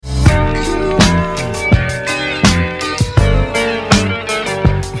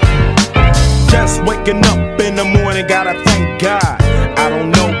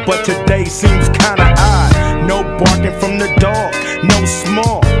but today seems kinda odd. No barking from the dog, no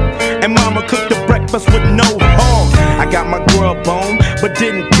small. And mama cooked the breakfast with no hog. I got my grub on, but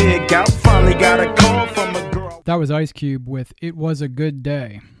didn't pig out. Finally got a call from a girl. That was Ice Cube with It Was a Good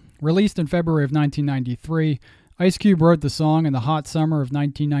Day. Released in February of 1993, Ice Cube wrote the song in the hot summer of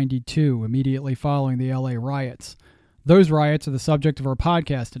 1992, immediately following the LA riots. Those riots are the subject of our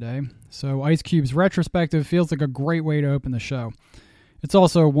podcast today, so Ice Cube's retrospective feels like a great way to open the show. It's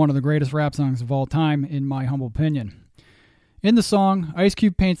also one of the greatest rap songs of all time, in my humble opinion. In the song, Ice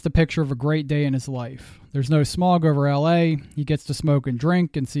Cube paints the picture of a great day in his life. There's no smog over LA, he gets to smoke and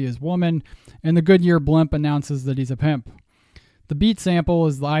drink and see his woman, and the Goodyear blimp announces that he's a pimp. The beat sample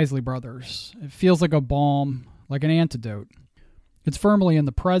is the Isley Brothers. It feels like a balm, like an antidote. It's firmly in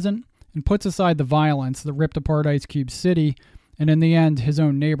the present and puts aside the violence that ripped apart Ice Cube's city and in the end his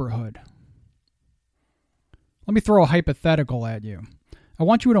own neighborhood. Let me throw a hypothetical at you. I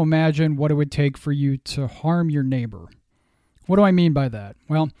want you to imagine what it would take for you to harm your neighbor. What do I mean by that?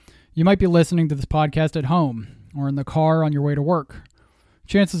 Well, you might be listening to this podcast at home or in the car on your way to work.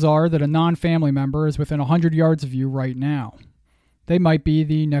 Chances are that a non-family member is within 100 yards of you right now. They might be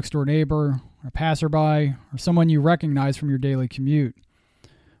the next-door neighbor, or passerby, or someone you recognize from your daily commute.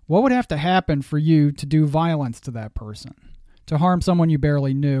 What would have to happen for you to do violence to that person? To harm someone you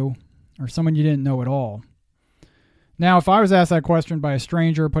barely knew, or someone you didn't know at all? Now, if I was asked that question by a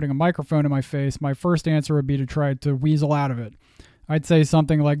stranger putting a microphone in my face, my first answer would be to try to weasel out of it. I'd say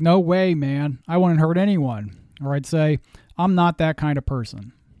something like, "No way, man, I wouldn't hurt anyone." Or I'd say, "I'm not that kind of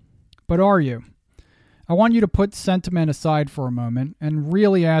person." But are you? I want you to put sentiment aside for a moment and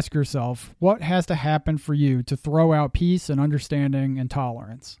really ask yourself, what has to happen for you to throw out peace and understanding and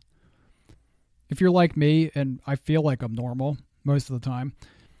tolerance? If you're like me, and I feel like I'm normal most of the time,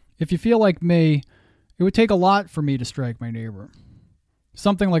 if you feel like me, it would take a lot for me to strike my neighbor.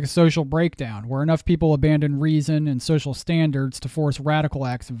 Something like a social breakdown, where enough people abandon reason and social standards to force radical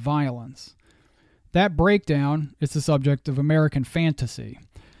acts of violence. That breakdown is the subject of American fantasy.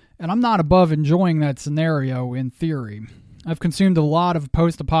 And I'm not above enjoying that scenario in theory. I've consumed a lot of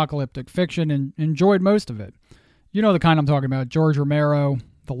post-apocalyptic fiction and enjoyed most of it. You know the kind I'm talking about. George Romero,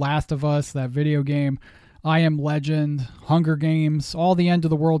 The Last of Us, that video game, I Am Legend, Hunger Games, all the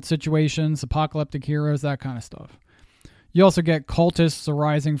end-of-the-world situations, apocalyptic heroes, that kind of stuff. You also get cultists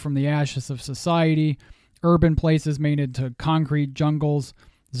arising from the ashes of society, urban places made into concrete jungles,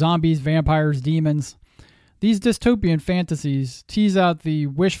 zombies, vampires, demons. These dystopian fantasies tease out the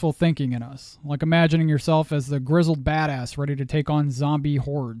wishful thinking in us, like imagining yourself as the grizzled badass ready to take on zombie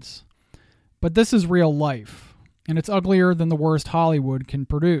hordes. But this is real life, and it's uglier than the worst Hollywood can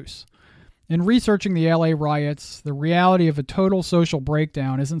produce. In researching the LA riots, the reality of a total social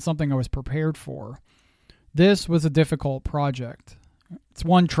breakdown isn't something I was prepared for. This was a difficult project. It's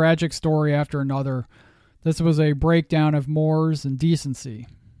one tragic story after another. This was a breakdown of mores and decency.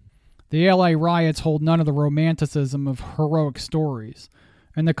 The LA riots hold none of the romanticism of heroic stories,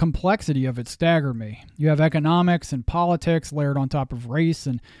 and the complexity of it staggered me. You have economics and politics layered on top of race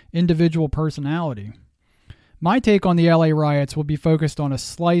and individual personality. My take on the LA riots will be focused on a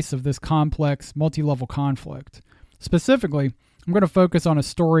slice of this complex, multi-level conflict. Specifically, I'm going to focus on a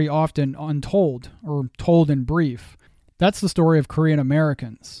story often untold, or told in brief. That's the story of Korean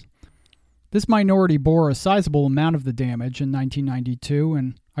Americans. This minority bore a sizable amount of the damage in 1992,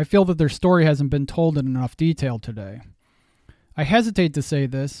 and I feel that their story hasn't been told in enough detail today. I hesitate to say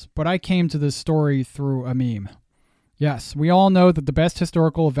this, but I came to this story through a meme. Yes, we all know that the best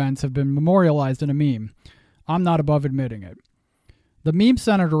historical events have been memorialized in a meme. I'm not above admitting it. The meme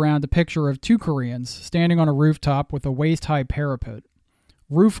centered around a picture of two Koreans standing on a rooftop with a waist-high parapet.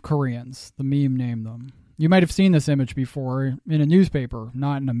 Roof Koreans, the meme named them. You might have seen this image before in a newspaper,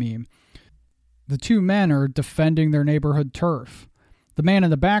 not in a meme. The two men are defending their neighborhood turf. The man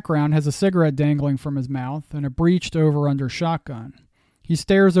in the background has a cigarette dangling from his mouth and a breached over-under shotgun. He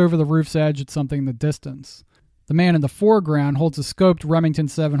stares over the roof's edge at something in the distance. The man in the foreground holds a scoped Remington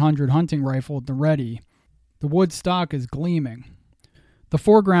 700 hunting rifle at the ready. The wood stock is gleaming. The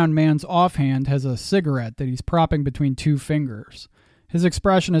foreground man's offhand has a cigarette that he's propping between two fingers. His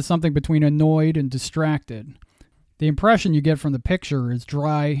expression is something between annoyed and distracted. The impression you get from the picture is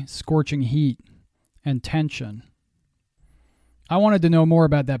dry, scorching heat and tension. I wanted to know more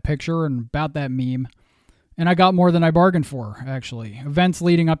about that picture and about that meme, and I got more than I bargained for, actually. Events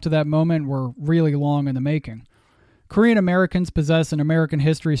leading up to that moment were really long in the making. Korean Americans possess an American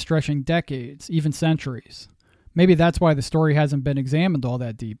history stretching decades, even centuries. Maybe that's why the story hasn't been examined all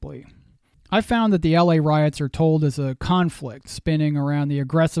that deeply. I found that the LA riots are told as a conflict spinning around the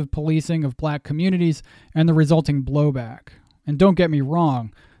aggressive policing of black communities and the resulting blowback. And don't get me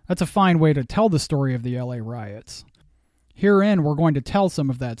wrong, That's a fine way to tell the story of the LA riots. Herein, we're going to tell some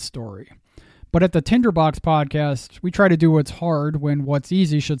of that story. But at the Tinderbox podcast, we try to do what's hard when what's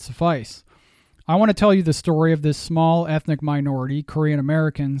easy should suffice. I want to tell you the story of this small ethnic minority, Korean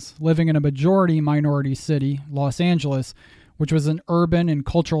Americans, living in a majority minority city, Los Angeles, which was an urban and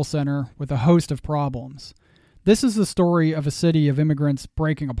cultural center with a host of problems. This is the story of a city of immigrants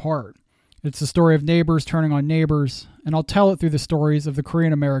breaking apart. It's the story of neighbors turning on neighbors, and I'll tell it through the stories of the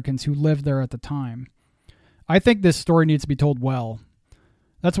Korean Americans who lived there at the time. I think this story needs to be told well.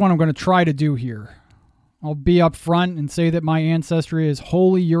 That's what I'm going to try to do here. I'll be upfront and say that my ancestry is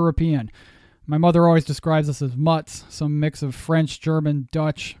wholly European. My mother always describes us as mutts, some mix of French, German,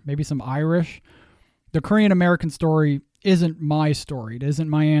 Dutch, maybe some Irish. The Korean American story isn't my story. It isn't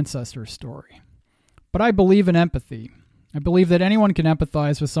my ancestors' story. But I believe in empathy. I believe that anyone can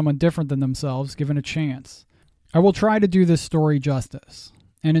empathize with someone different than themselves given a chance. I will try to do this story justice,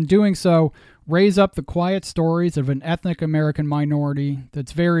 and in doing so, raise up the quiet stories of an ethnic American minority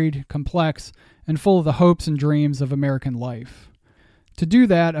that's varied, complex, and full of the hopes and dreams of American life. To do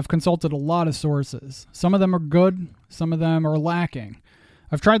that, I've consulted a lot of sources. Some of them are good, some of them are lacking.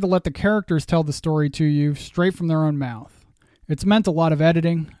 I've tried to let the characters tell the story to you straight from their own mouth. It's meant a lot of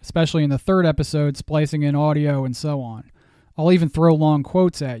editing, especially in the third episode, splicing in audio and so on. I'll even throw long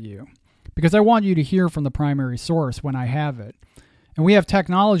quotes at you, because I want you to hear from the primary source when I have it. And we have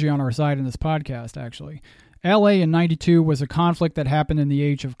technology on our side in this podcast, actually. LA in '92 was a conflict that happened in the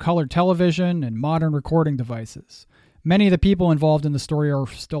age of color television and modern recording devices. Many of the people involved in the story are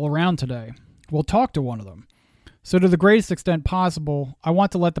still around today. We'll talk to one of them. So to the greatest extent possible, I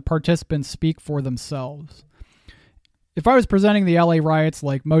want to let the participants speak for themselves. If I was presenting the LA riots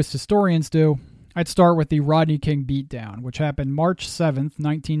like most historians do, I'd start with the Rodney King beatdown, which happened March 7th,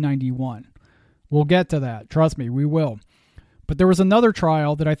 1991. We'll get to that. Trust me, we will. But there was another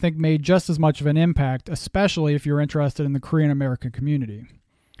trial that I think made just as much of an impact, especially if you're interested in the Korean American community.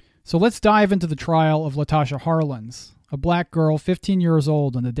 So let's dive into the trial of Latasha Harlins, a black girl 15 years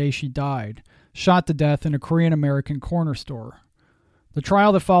old on the day she died, shot to death in a Korean American corner store. The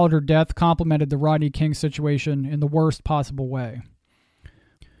trial that followed her death complemented the Rodney King situation in the worst possible way.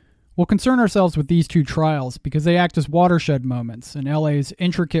 We'll concern ourselves with these two trials because they act as watershed moments in LA's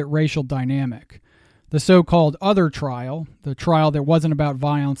intricate racial dynamic. The so-called other trial, the trial that wasn't about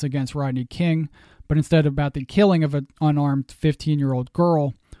violence against Rodney King, but instead about the killing of an unarmed 15-year-old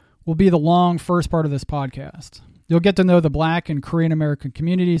girl, will be the long first part of this podcast. You'll get to know the black and Korean American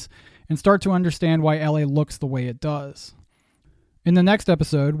communities and start to understand why LA looks the way it does. In the next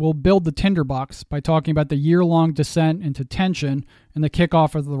episode, we'll build the tinderbox by talking about the year-long descent into tension and the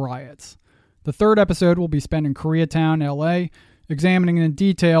kickoff of the riots. The third episode will be spent in Koreatown, LA, examining in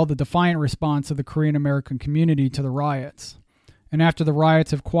detail the defiant response of the Korean American community to the riots. And after the riots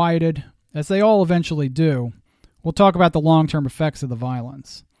have quieted, as they all eventually do, we'll talk about the long-term effects of the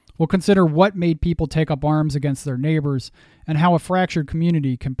violence. We'll consider what made people take up arms against their neighbors and how a fractured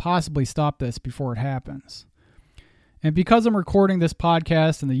community can possibly stop this before it happens. And because I'm recording this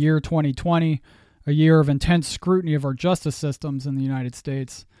podcast in the year 2020, a year of intense scrutiny of our justice systems in the United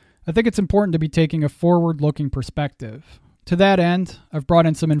States, I think it's important to be taking a forward-looking perspective. To that end, I've brought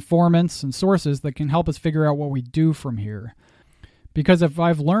in some informants and sources that can help us figure out what we do from here. Because if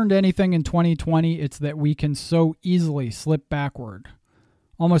I've learned anything in 2020, it's that we can so easily slip backward.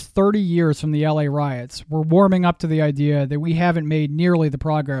 Almost 30 years from the LA riots, we're warming up to the idea that we haven't made nearly the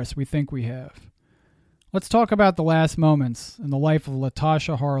progress we think we have. Let's talk about the last moments in the life of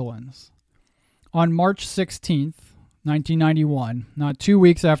Latasha Harlins. On March 16th, 1991, not 2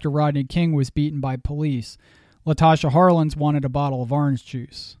 weeks after Rodney King was beaten by police, Latasha Harlins wanted a bottle of orange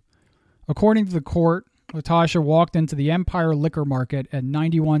juice. According to the court, Latasha walked into the Empire Liquor Market at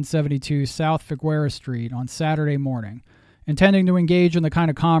 9172 South Figueroa Street on Saturday morning, intending to engage in the kind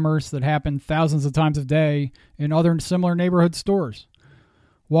of commerce that happened thousands of times a day in other similar neighborhood stores.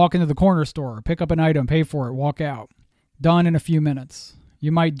 Walk into the corner store, pick up an item, pay for it, walk out. Done in a few minutes.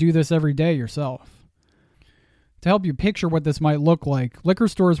 You might do this every day yourself. To help you picture what this might look like, liquor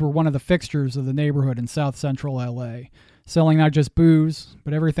stores were one of the fixtures of the neighborhood in South Central LA, selling not just booze,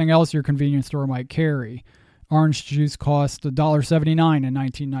 but everything else your convenience store might carry. Orange juice cost $1.79 in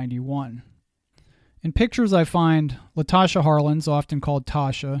 1991. In pictures I find, Latasha Harlins, often called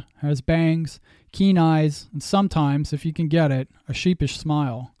Tasha, has bangs, keen eyes, and sometimes, if you can get it, a sheepish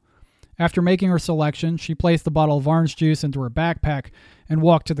smile. After making her selection, she placed the bottle of orange juice into her backpack and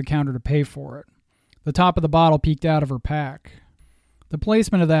walked to the counter to pay for it. The top of the bottle peeked out of her pack. The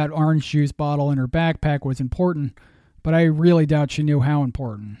placement of that orange juice bottle in her backpack was important, but I really doubt she knew how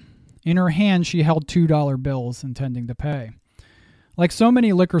important. In her hand, she held $2 bills, intending to pay. Like so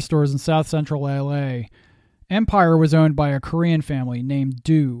many liquor stores in South Central LA, Empire was owned by a Korean family named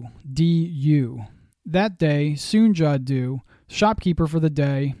Du, D-U. That day, Soonja Du, shopkeeper for the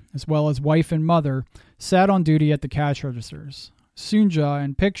day, as well as wife and mother, sat on duty at the cash registers. Soonja,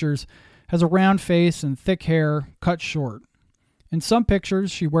 in pictures, has a round face and thick hair cut short. In some pictures,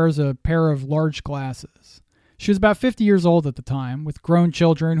 she wears a pair of large glasses. She was about 50 years old at the time, with grown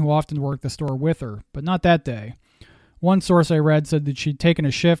children who often worked the store with her, but not that day. One source I read said that she'd taken a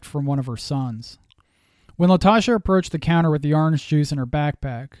shift from one of her sons. When Latasha approached the counter with the orange juice in her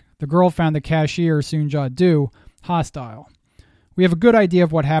backpack, the girl found the cashier, Soonja Du, hostile. We have a good idea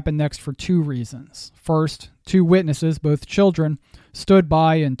of what happened next for two reasons. First, two witnesses, both children, stood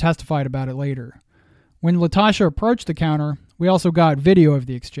by and testified about it later. When Latasha approached the counter, we also got video of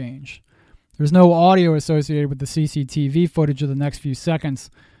the exchange. There's no audio associated with the CCTV footage of the next few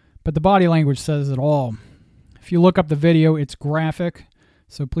seconds, but the body language says it all. If you look up the video, it's graphic,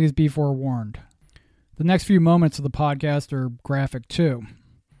 so please be forewarned. The next few moments of the podcast are graphic too.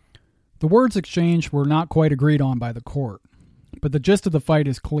 The words exchanged were not quite agreed on by the court, but the gist of the fight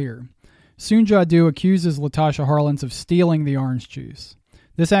is clear. Soonja Du accuses Latasha Harlins of stealing the orange juice.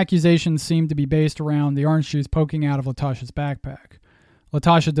 This accusation seemed to be based around the orange juice poking out of Latasha's backpack.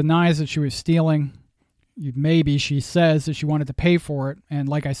 Latasha denies that she was stealing. Maybe she says that she wanted to pay for it, and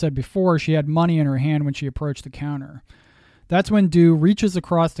like I said before, she had money in her hand when she approached the counter. That's when Du reaches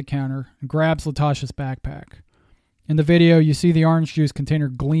across the counter and grabs Latasha's backpack. In the video, you see the orange juice container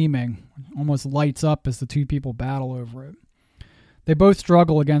gleaming, almost lights up as the two people battle over it. They both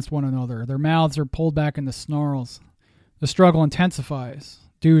struggle against one another. Their mouths are pulled back into snarls. The struggle intensifies.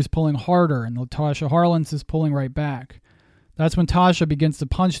 Du is pulling harder, and Latasha Harlins is pulling right back. That's when Tasha begins to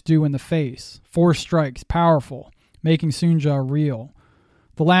punch Du in the face. 4 strikes, powerful, making Soonja reel.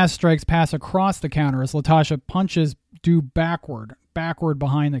 The last strikes pass across the counter as Latasha punches Du backward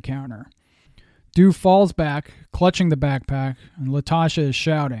behind the counter. Du falls back, clutching the backpack, and Latasha is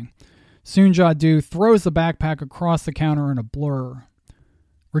shouting. Soonja Du throws the backpack across the counter in a blur.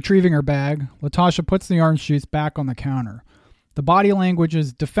 Retrieving her bag, Latasha puts the orange juice back on the counter. The body language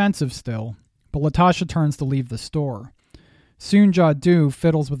is defensive still, but Latasha turns to leave the store. Soonja Du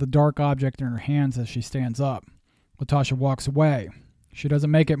fiddles with a dark object in her hands as she stands up. Latasha walks away. She doesn't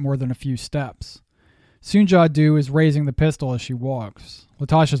make it more than a few steps. Soonja Du is raising the pistol as she walks.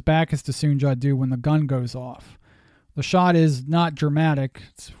 Latasha's back is to Soonja Du when the gun goes off. The shot is not dramatic.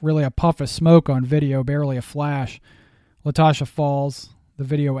 It's really a puff of smoke on video, barely a flash. Latasha falls. The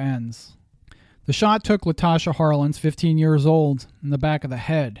video ends. The shot took Latasha Harlins, 15 years old, in the back of the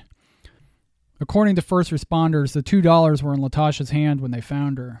head. According to first responders, the $2 were in Latasha's hand when they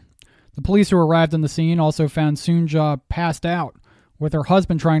found her. The police who arrived on the scene also found Soonja passed out, with her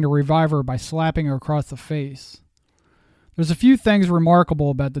husband trying to revive her by slapping her across the face. There's a few things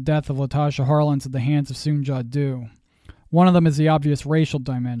remarkable about the death of Latasha Harlins at the hands of Soonja Du. One of them is the obvious racial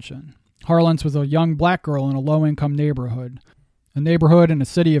dimension. Harlins was a young black girl in a low-income neighborhood. A neighborhood in a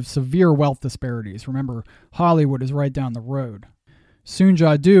city of severe wealth disparities. Remember, Hollywood is right down the road.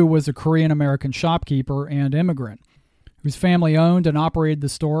 Soonja Du was a Korean-American shopkeeper and immigrant, whose family owned and operated the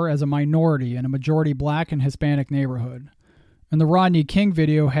store as a minority in a majority black and Hispanic neighborhood. And the Rodney King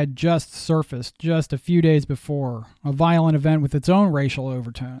video had just surfaced just a few days before, a violent event with its own racial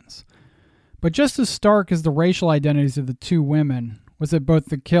overtones. But just as stark as the racial identities of the two women was that both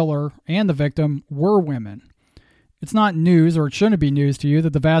the killer and the victim were women. It's not news, or it shouldn't be news to you,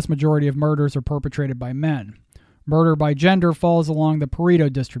 that the vast majority of murders are perpetrated by men. Murder by gender falls along the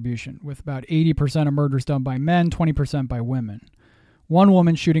Pareto distribution, with about 80% of murders done by men, 20% by women. One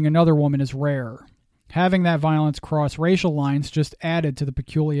woman shooting another woman is rare. Having that violence cross racial lines just added to the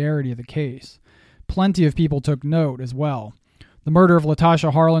peculiarity of the case. Plenty of people took note as well. The murder of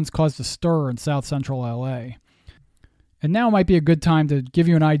Latasha Harlins caused a stir in South Central LA. And now might be a good time to give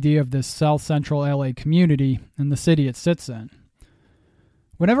you an idea of this South Central LA community and the city it sits in.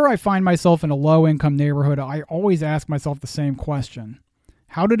 Whenever I find myself in a low-income neighborhood, I always ask myself the same question.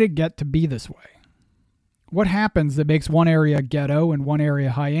 How did it get to be this way? What happens that makes one area ghetto and one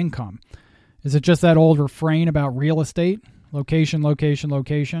area high income? Is it just that old refrain about real estate? Location, location,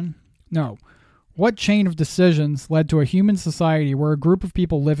 location? No. What chain of decisions led to a human society where a group of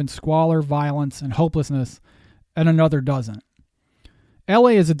people live in squalor, violence, and hopelessness, and another doesn't?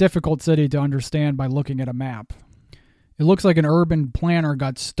 LA is a difficult city to understand by looking at a map. It looks like an urban planner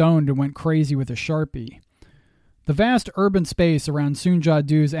got stoned and went crazy with a Sharpie. The vast urban space around Soonja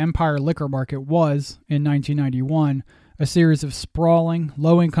Du's Empire Liquor Market was, in 1991, a series of sprawling,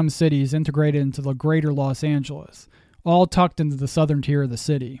 low-income cities integrated into the greater Los Angeles, all tucked into the southern tier of the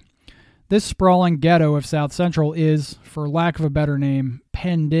city. This sprawling ghetto of South Central is, for lack of a better name,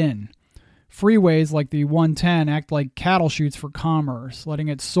 penned in. Freeways like the 110 act like cattle chutes for commerce, letting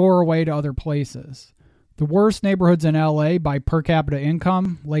it soar away to other places. The worst neighborhoods in LA by per capita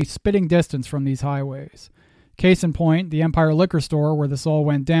income lay spitting distance from these highways. Case in point, the Empire Liquor Store, where this all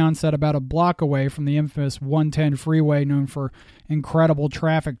went down, sat about a block away from the infamous 110 freeway known for incredible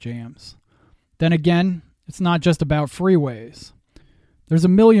traffic jams. Then again, it's not just about freeways. There's a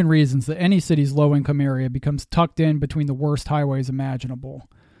million reasons that any city's low-income area becomes tucked in between the worst highways imaginable.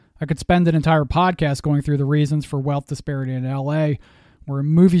 I could spend an entire podcast going through the reasons for wealth disparity in LA, where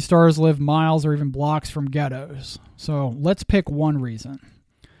movie stars live miles or even blocks from ghettos. So let's pick one reason.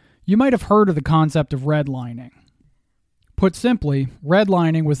 You might have heard of the concept of redlining. Put simply,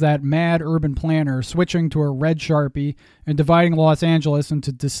 redlining was that mad urban planner switching to a red Sharpie and dividing Los Angeles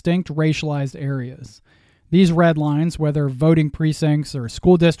into distinct racialized areas. These red lines, whether voting precincts or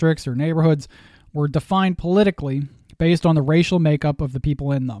school districts or neighborhoods, were defined politically based on the racial makeup of the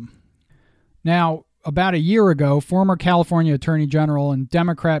people in them. Now, about a year ago, former California Attorney General and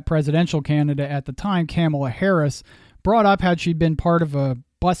Democrat presidential candidate at the time, Kamala Harris, brought up how she'd been part of a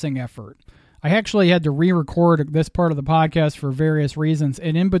busing effort. I actually had to re-record this part of the podcast for various reasons,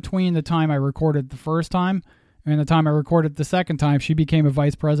 and in between the time I recorded the first time and the time I recorded the second time, she became a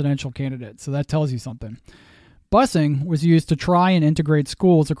vice presidential candidate, so that tells you something. Busing was used to try and integrate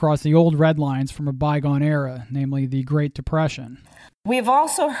schools across the old red lines from a bygone era, namely the Great Depression. We've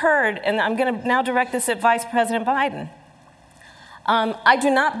also heard, and I'm going to now direct this at Vice President Biden, I do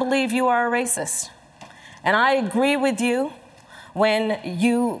not believe you are a racist. And I agree with you when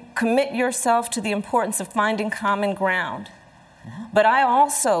you commit yourself to the importance of finding common ground. But I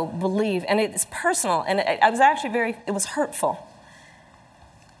also believe, and it's personal, and I was actually it was hurtful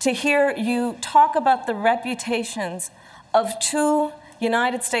to hear you talk about the reputations of two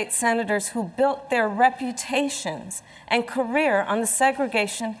United States senators who built their reputations and career on the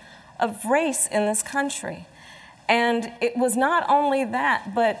segregation of race in this country. And it was not only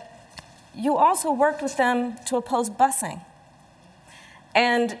that, but you also worked with them to oppose busing.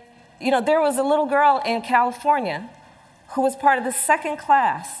 And, there was a little girl in California who was part of the second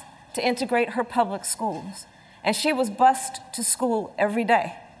class to integrate her public schools. And she was bused to school every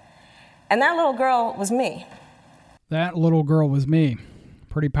day. And that little girl was me. That little girl was me.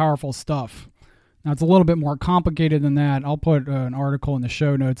 Pretty powerful stuff. Now, it's a little bit more complicated than that. I'll put an article in the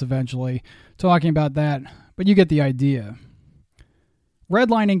show notes eventually talking about that, but you get the idea.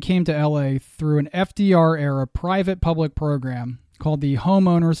 Redlining came to LA through an FDR-era private-public program called the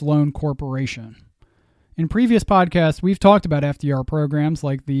Homeowners Loan Corporation. In previous podcasts, we've talked about FDR programs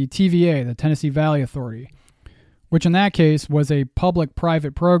like the TVA, the Tennessee Valley Authority, which in that case was a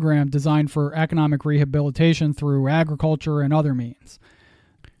public-private program designed for economic rehabilitation through agriculture and other means.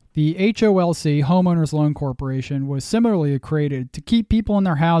 The HOLC, Homeowners Loan Corporation, was similarly created to keep people in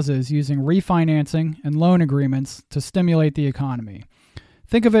their houses using refinancing and loan agreements to stimulate the economy.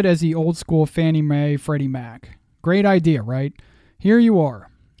 Think of it as the old-school Fannie Mae, Freddie Mac. Great idea, right? Here you are,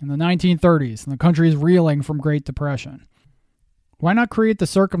 in the 1930s, and the country is reeling from Great Depression. Why not create the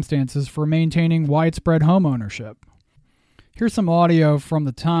circumstances for maintaining widespread homeownership? Here's some audio from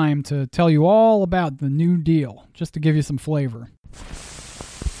the time to tell you all about the New Deal, just to give you some flavor.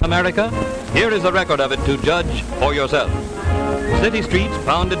 America, here is a record of it to judge for yourself. City streets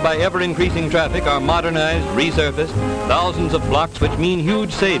pounded by ever-increasing traffic are modernized, resurfaced, thousands of blocks which mean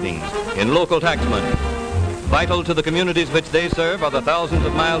huge savings in local tax money. Vital to the communities which they serve are the thousands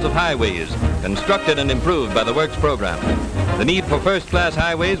of miles of highways constructed and improved by the Works program. The need for first-class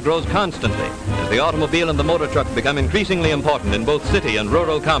highways grows constantly as the automobile and the motor truck become increasingly important in both city and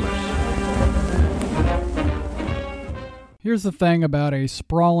rural commerce. Here's the thing about a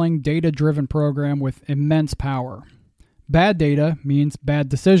sprawling, data-driven program with immense power. Bad data means bad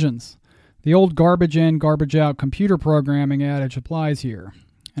decisions. The old garbage in, garbage out computer programming adage applies here.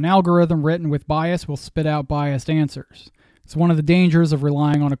 An algorithm written with bias will spit out biased answers. It's one of the dangers of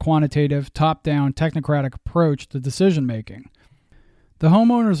relying on a quantitative, top-down, technocratic approach to decision-making. The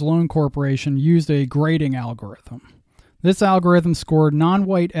Homeowners Loan Corporation used a grading algorithm. This algorithm scored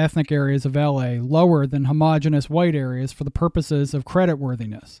non-white ethnic areas of LA lower than homogeneous white areas for the purposes of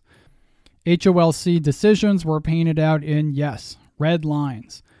creditworthiness. HOLC decisions were painted out in, yes, red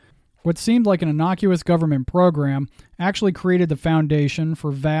lines. What seemed like an innocuous government program actually created the foundation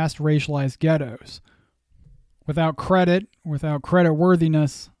for vast racialized ghettos. Without credit, without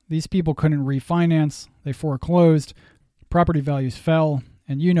creditworthiness, these people couldn't refinance, they foreclosed, property values fell,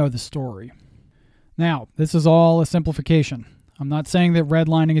 and you know the story. Now, this is all a simplification. I'm not saying that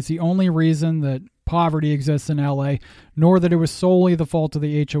redlining is the only reason that poverty exists in LA, nor that it was solely the fault of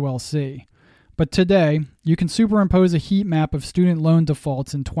the HOLC. But today, you can superimpose a heat map of student loan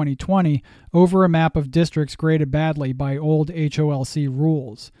defaults in 2020 over a map of districts graded badly by old HOLC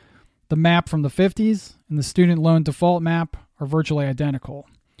rules. The map from the 50s and the student loan default map are virtually identical.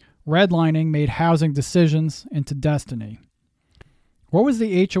 Redlining made housing decisions into destiny. What was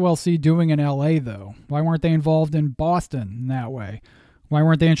the HOLC doing in LA, though? Why weren't they involved in Boston in that way? Why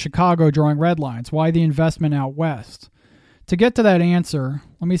weren't they in Chicago drawing red lines? Why the investment out west? To get to that answer,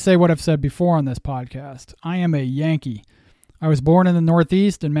 let me say what I've said before on this podcast. I am a Yankee. I was born in the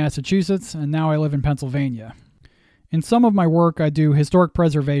Northeast in Massachusetts, and now I live in Pennsylvania. In some of my work, I do historic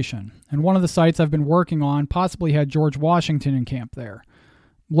preservation, and one of the sites I've been working on possibly had George Washington in camp there.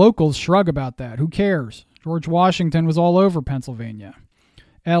 Locals shrug about that. Who cares? George Washington was all over Pennsylvania.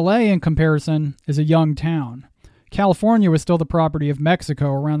 LA, in comparison, is a young town. California was still the property of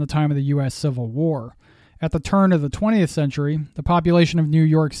Mexico around the time of the U.S. Civil War. At the turn of the 20th century, the population of New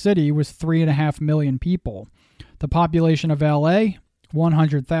York City was 3.5 million people. The population of LA,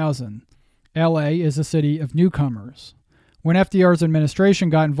 100,000. LA is a city of newcomers. When FDR's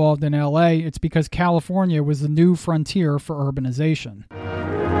administration got involved in LA, it's because California was the new frontier for urbanization.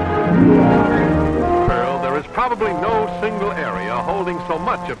 Pearl, there is probably no single area holding so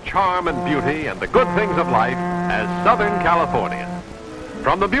much of charm and beauty and the good things of life as Southern California.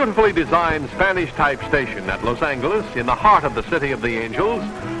 From the beautifully designed Spanish-type station at Los Angeles, in the heart of the City of the Angels,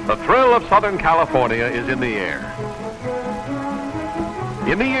 the thrill of Southern California is in the air.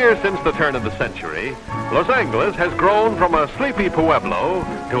 In the years since the turn of the century, Los Angeles has grown from a sleepy pueblo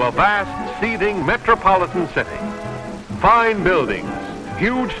to a vast, seething metropolitan city. Fine buildings,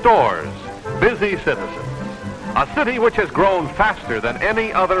 huge stores, busy citizens. A city which has grown faster than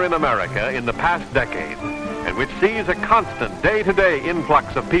any other in America in the past decade, and which sees a constant day-to-day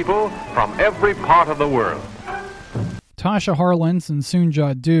influx of people from every part of the world. Tasha Harlins and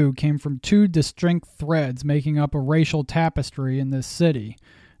Soonja Du came from two distinct threads making up a racial tapestry in this city.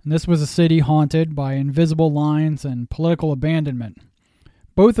 And this was a city haunted by invisible lines and political abandonment.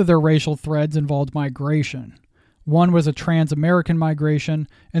 Both of their racial threads involved migration. One was a trans-American migration,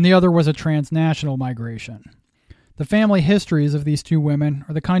 and the other was a transnational migration. The family histories of these two women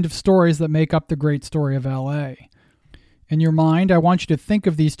are the kind of stories that make up the great story of LA. In your mind, I want you to think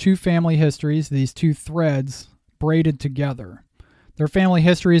of these two family histories, these two threads, braided together. Their family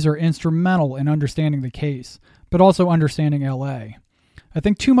histories are instrumental in understanding the case, but also understanding LA. I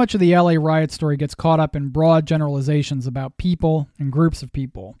think too much of the LA riot story gets caught up in broad generalizations about people and groups of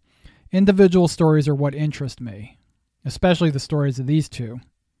people. Individual stories are what interest me, especially the stories of these two.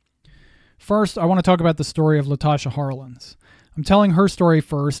 First, I want to talk about the story of Latasha Harlins. I'm telling her story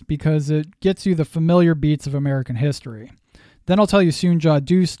first because it gets you the familiar beats of American history. Then I'll tell you Soonja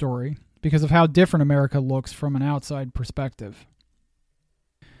Du's story because of how different America looks from an outside perspective.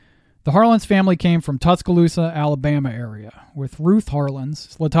 The Harlins family came from Tuscaloosa, Alabama area, with Ruth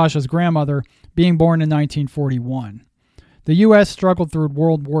Harlins, Latasha's grandmother, being born in 1941. The U.S. struggled through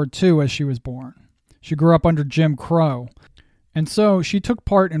World War II as she was born. She grew up under Jim Crow, and so she took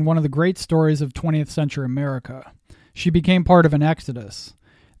part in one of the great stories of 20th century America. She became part of an exodus.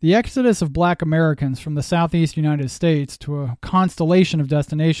 The exodus of black Americans from the southeast United States to a constellation of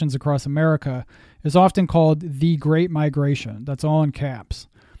destinations across America is often called the Great Migration. That's all in caps.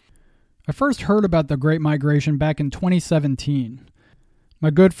 I first heard about the Great Migration back in 2017. My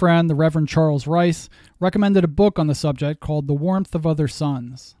good friend, the Reverend Charles Rice, recommended a book on the subject called The Warmth of Other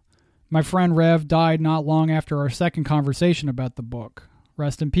Suns. My friend Rev died not long after our second conversation about the book.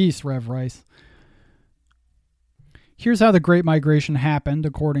 Rest in peace, Rev Rice. Here's how the Great Migration happened,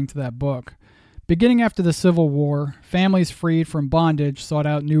 according to that book. Beginning after the Civil War, families freed from bondage sought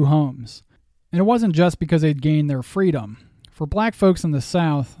out new homes. And it wasn't just because they'd gained their freedom. For black folks in the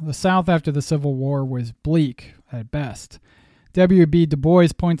South after the Civil War was bleak at best. W.B. Du Bois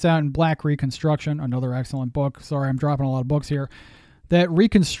points out in Black Reconstruction, another excellent book, sorry I'm dropping a lot of books here, that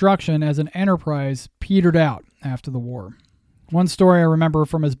Reconstruction as an enterprise petered out after the war. One story I remember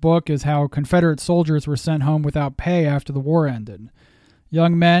from his book is how Confederate soldiers were sent home without pay after the war ended.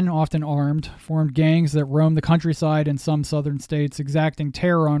 Young men, often armed, formed gangs that roamed the countryside in some southern states, exacting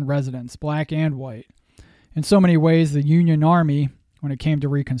terror on residents, black and white. In so many ways, the Union Army, when it came to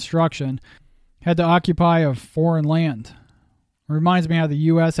Reconstruction, had to occupy a foreign land. It reminds me how the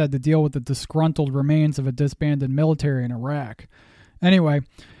U.S. had to deal with the disgruntled remains of a disbanded military in Iraq. Anyway,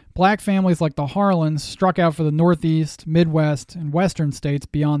 black families like the Harlins struck out for the Northeast, Midwest, and Western states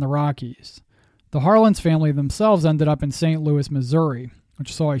beyond the Rockies. The Harlins family themselves ended up in St. Louis, Missouri,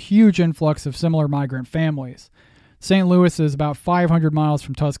 which saw a huge influx of similar migrant families. St. Louis is about 500 miles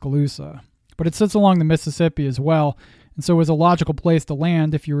from Tuscaloosa. but it sits along the Mississippi as well, and so was a logical place to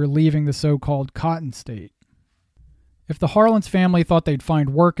land if you were leaving the so-called Cotton State. If the Harlins family thought they'd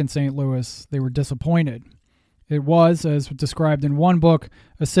find work in St. Louis, they were disappointed. It was, as described in one book,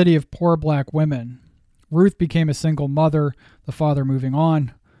 a city of poor black women. Ruth became a single mother, the father moving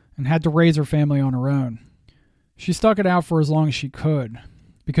on, and had to raise her family on her own. She stuck it out for as long as she could,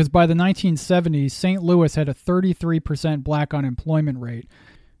 because by the 1970s, St. Louis had a 33% black unemployment rate,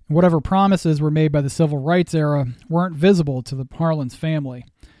 and whatever promises were made by the Civil Rights era weren't visible to the Harlins family.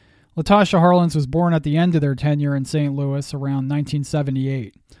 Latasha Harlins was born at the end of their tenure in St. Louis around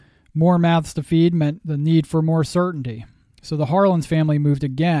 1978. More mouths to feed meant the need for more certainty, so the Harlins family moved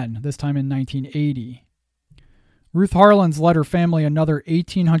again, this time in 1980. Ruth Harlins led her family another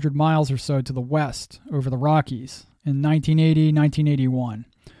 1,800 miles or so to the west, over the Rockies, in 1980-1981.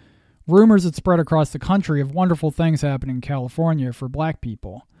 Rumors had spread across the country of wonderful things happening in California for black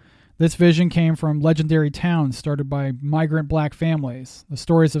people. This vision came from legendary towns started by migrant black families, the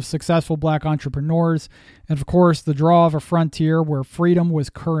stories of successful black entrepreneurs, and of course the draw of a frontier where freedom was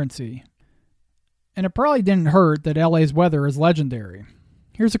currency. And it probably didn't hurt that LA's weather is legendary.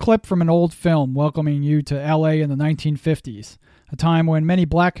 Here's a clip from an old film welcoming you to LA in the 1950s, a time when many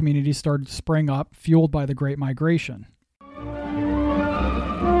black communities started to spring up, fueled by the Great Migration.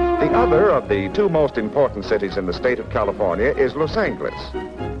 The other of the two most important cities in the state of California is Los Angeles.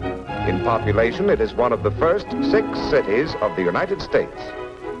 In population, it is one of the first 6 cities of the United States.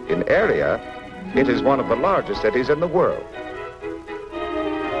 In area, it is one of the largest cities in the world.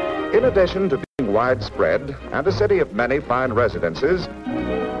 In addition to being widespread and a city of many fine residences,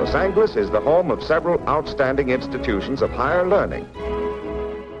 Los Angeles is the home of several outstanding institutions of higher learning.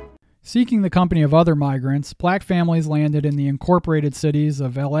 Seeking the company of other migrants, black families landed in the incorporated cities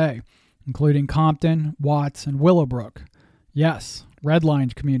of L.A., including Compton, Watts, and Willowbrook. Yes,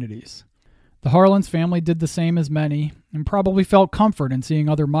 redlined communities. The Harlins family did the same as many, and probably felt comfort in seeing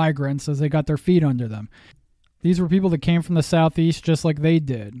other migrants as they got their feet under them. These were people that came from the Southeast just like they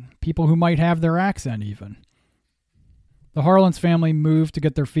did, people who might have their accent even. The Harlins family moved to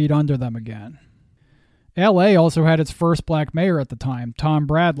get their feet under them again. L.A. also had its first black mayor at the time, Tom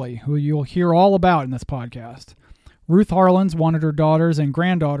Bradley, who you'll hear all about in this podcast. Ruth Harlins wanted her daughters and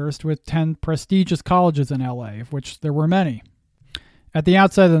granddaughters to attend prestigious colleges in L.A., of which there were many. At the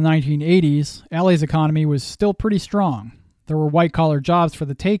outset of the 1980s, LA's economy was still pretty strong. There were white-collar jobs for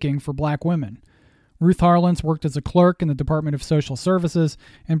the taking for black women. Ruth Harlins worked as a clerk in the Department of Social Services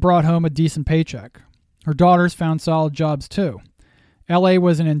and brought home a decent paycheck. Her daughters found solid jobs too. LA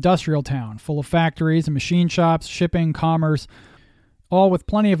was an industrial town, full of factories and machine shops, shipping, commerce, all with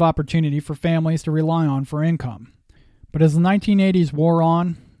plenty of opportunity for families to rely on for income. But as the 1980s wore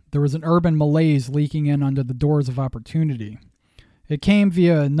on, there was an urban malaise leaking in under the doors of opportunity. It came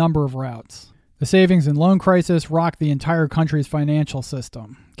via a number of routes. The savings and loan crisis rocked the entire country's financial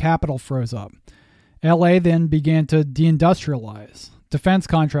system. Capital froze up. LA then began to deindustrialize. Defense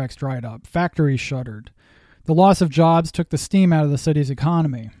contracts dried up. Factories shuttered. The loss of jobs took the steam out of the city's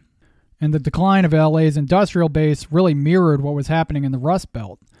economy. And the decline of LA's industrial base really mirrored what was happening in the Rust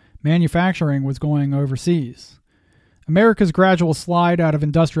Belt. Manufacturing was going overseas. America's gradual slide out of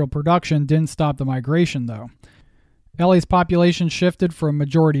industrial production didn't stop the migration, though. LA's population shifted from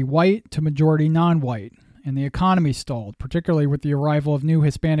majority white to majority non-white, and the economy stalled, particularly with the arrival of new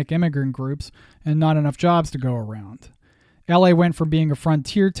Hispanic immigrant groups and not enough jobs to go around. LA went from being a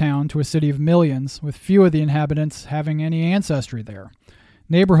frontier town to a city of millions, with few of the inhabitants having any ancestry there.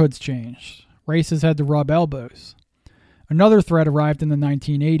 Neighborhoods changed. Races had to rub elbows. Another threat arrived in the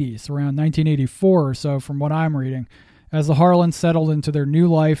 1980s, around 1984 or so from what I'm reading, as the Harlins settled into their new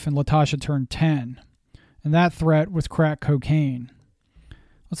life and Latasha turned 10. And that threat was crack cocaine.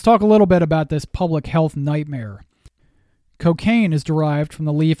 Let's talk a little bit about this public health nightmare. Cocaine is derived from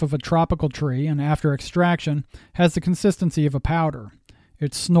the leaf of a tropical tree and after extraction has the consistency of a powder.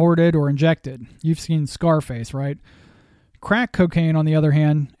 It's snorted or injected. You've seen Scarface, right? Crack cocaine, on the other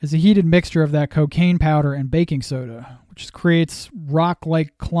hand, is a heated mixture of that cocaine powder and baking soda, which creates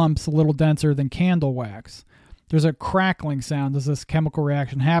rock-like clumps a little denser than candle wax. There's a crackling sound as this chemical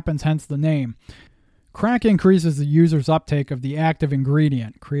reaction happens, hence the name. Crack increases the user's uptake of the active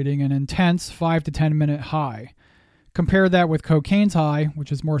ingredient, creating an intense 5 to 10 minute high. Compare that with cocaine's high,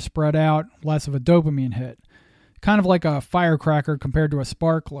 which is more spread out, less of a dopamine hit. Kind of like a firecracker compared to a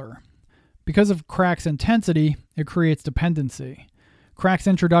sparkler. Because of crack's intensity, it creates dependency. Crack's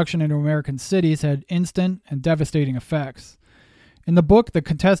introduction into American cities had instant and devastating effects. In the book, The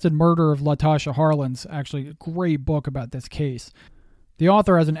Contested Murder of Latasha Harlins, actually a great book about this case, the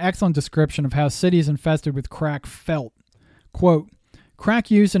author has an excellent description of how cities infested with crack felt. Quote,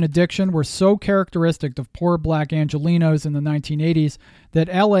 Crack use and addiction were so characteristic of poor black Angelenos in the 1980s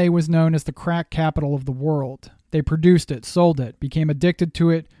that LA was known as the crack capital of the world. They produced it, sold it, became addicted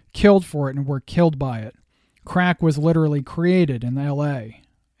to it, killed for it, and were killed by it. Crack was literally created in LA.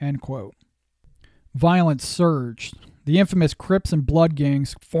 End quote. Violence surged. The infamous Crips and Blood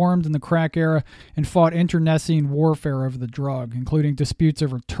gangs formed in the crack era and fought internecine warfare over the drug, including disputes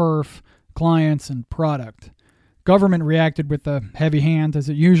over turf, clients, and product. Government reacted with a heavy hand, as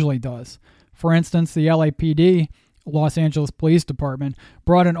it usually does. For instance, the LAPD, Los Angeles Police Department,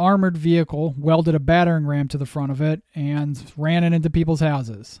 brought an armored vehicle, welded a battering ram to the front of it, and ran it into people's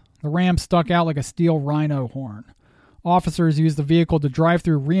houses. The ram stuck out like a steel rhino horn. Officers used the vehicle to drive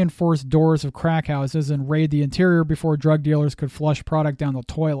through reinforced doors of crack houses and raid the interior before drug dealers could flush product down the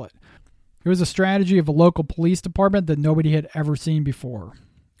toilet. It was a strategy of a local police department that nobody had ever seen before.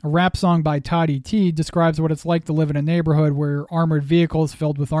 A rap song by Toddy T describes what it's like to live in a neighborhood where armored vehicles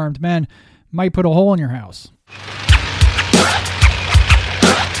filled with armed men might put a hole in your house.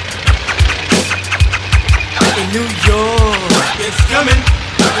 In New York, it's coming.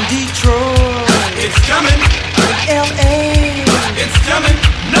 In Detroit, it's coming. In LA, it's coming.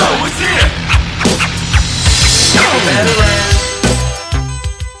 No, it's here.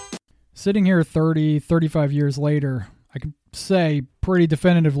 Sitting here 35 years later, I can say pretty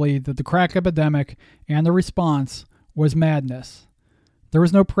definitively that the crack epidemic and the response was madness. There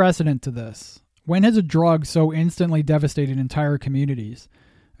was no precedent to this. When has a drug so instantly devastated entire communities?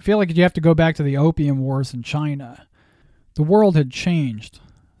 I feel like you have to go back to the opium wars in China. The world had changed.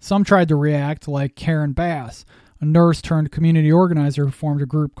 Some tried to react, like Karen Bass, a nurse turned community organizer who formed a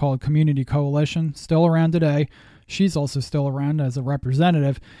group called Community Coalition, still around today. She's also still around as a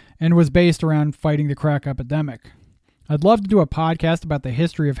representative and was based around fighting the crack epidemic. I'd love to do a podcast about the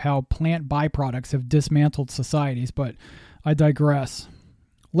history of how plant byproducts have dismantled societies, but I digress.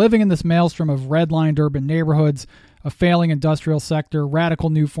 Living in this maelstrom of redlined urban neighborhoods, a failing industrial sector, radical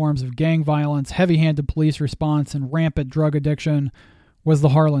new forms of gang violence, heavy-handed police response, and rampant drug addiction was the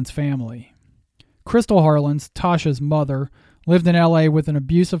Harlins family. Crystal Harlins, Tasha's mother, lived in LA with an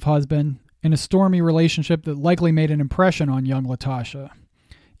abusive husband in a stormy relationship that likely made an impression on young LaTasha.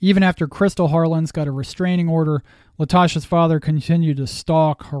 Even after Crystal Harlins got a restraining order, LaTasha's father continued to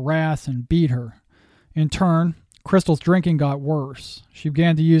stalk, harass, and beat her. In turn, Crystal's drinking got worse. She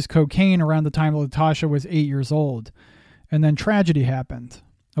began to use cocaine around the time LaTasha was 8 years old. And then tragedy happened.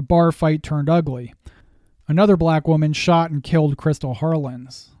 A bar fight turned ugly. Another black woman shot and killed Crystal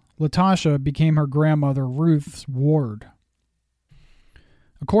Harlins. LaTasha became her grandmother Ruth's ward.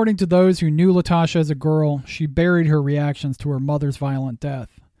 According to those who knew LaTasha as a girl, she buried her reactions to her mother's violent death.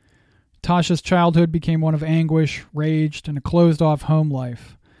 Tasha's childhood became one of anguish, rage, and a closed-off home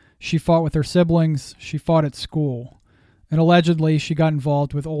life. She fought with her siblings, she fought at school, and allegedly she got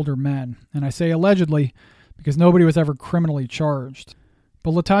involved with older men. And I say allegedly because nobody was ever criminally charged.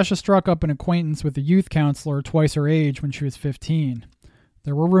 But LaTasha struck up an acquaintance with a youth counselor twice her age when she was 15.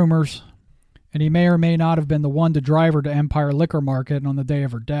 There were rumors, and he may or may not have been the one to drive her to Empire Liquor Market on the day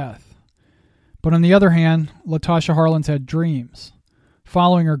of her death. But on the other hand, LaTasha Harlins had dreams.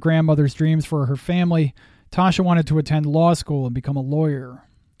 Following her grandmother's dreams for her family, Tasha wanted to attend law school and become a lawyer.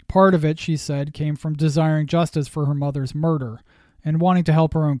 Part of it, she said, came from desiring justice for her mother's murder and wanting to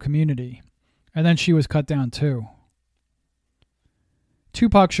help her own community. And then she was cut down too.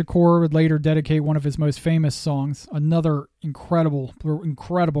 Tupac Shakur would later dedicate one of his most famous songs, another incredible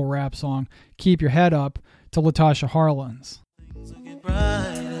rap song, Keep Your Head Up, to LaTasha Harlins.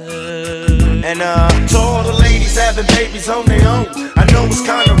 And to all the ladies having babies on their own, I know it's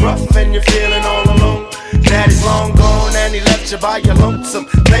kind of rough and you're feeling all alone. Daddy's long gone and he left you by your lonesome.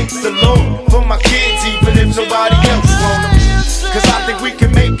 Thanks the Lord for my kids, even if nobody else want them. Cause I think we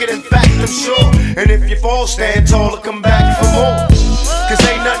can make it, in fact I'm sure. And if you fall, stand tall and come back for more. Cause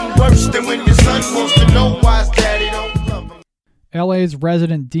ain't nothing worse than when your son wants to know why his daddy don't love him. LA's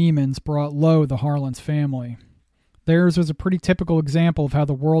resident demons brought low the Harlins family. Theirs was a pretty typical example of how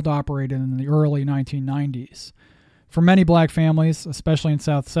the world operated in the early 1990s. For many black families, especially in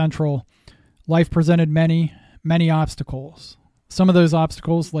South Central, life presented many, many obstacles. Some of those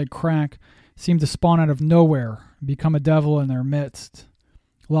obstacles, like crack, seemed to spawn out of nowhere and become a devil in their midst.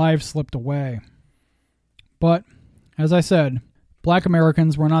 Lives slipped away. But, as I said, black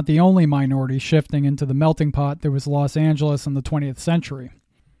Americans were not the only minority shifting into the melting pot that was Los Angeles in the 20th century.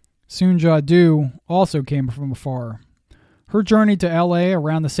 Soon Ja Du also came from afar. Her journey to LA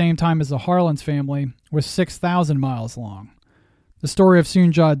around the same time as the Harlins family was 6,000 miles long. The story of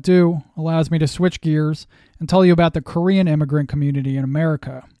Soon Ja Du allows me to switch gears and tell you about the Korean immigrant community in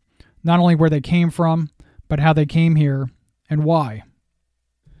America. Not only where they came from, but how they came here and why.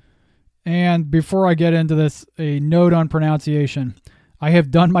 And before I get into this, a note on pronunciation. I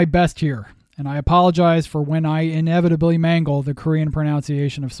have done my best here, and I apologize for when I inevitably mangle the Korean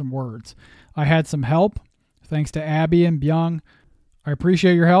pronunciation of some words. I had some help, thanks to Abby and Byung. I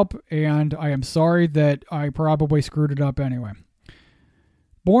appreciate your help, and I am sorry that I probably screwed it up anyway.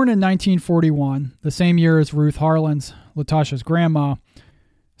 Born in 1941, the same year as Ruth Harlan's, Latasha's grandma,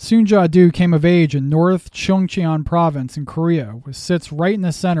 Soon Ja-do came of age in North Chungcheon Province in Korea, which sits right in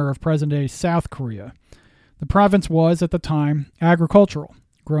the center of present-day South Korea. The province was, at the time, agricultural,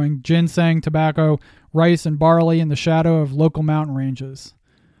 growing ginseng, tobacco, rice, and barley in the shadow of local mountain ranges.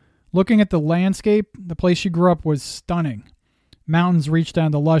 Looking at the landscape, the place she grew up was stunning. Mountains reach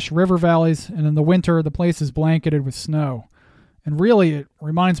down to lush river valleys, and in the winter, the place is blanketed with snow. And really, it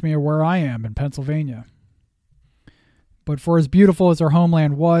reminds me of where I am in Pennsylvania. But for as beautiful as her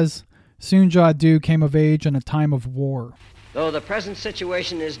homeland was, Soon Ja-do came of age in a time of war. Though the present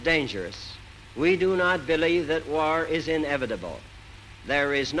situation is dangerous, we do not believe that war is inevitable.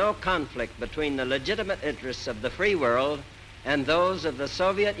 There is no conflict between the legitimate interests of the free world and those of the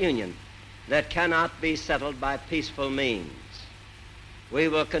Soviet Union that cannot be settled by peaceful means. We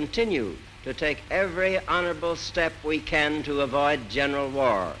will continue to take every honorable step we can to avoid general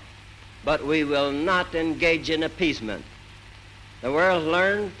war, but we will not engage in appeasement. The world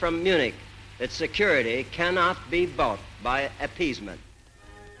learned from Munich that security cannot be bought by appeasement.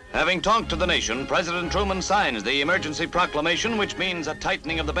 Having talked to the nation, President Truman signs the emergency proclamation, which means a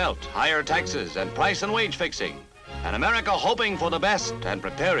tightening of the belt, higher taxes, and price and wage fixing. And America hoping for the best and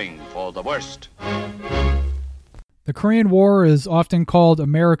preparing for the worst. The Korean War is often called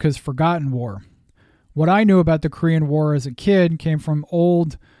America's Forgotten War. What I knew about the Korean War as a kid came from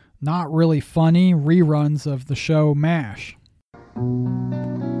old, not really funny reruns of the show MASH.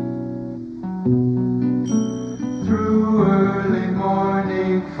 Through early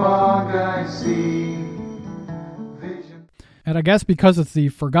morning fog I see vision. And I guess because it's the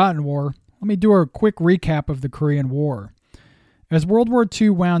Forgotten War, let me do a quick recap of the Korean War. As World War II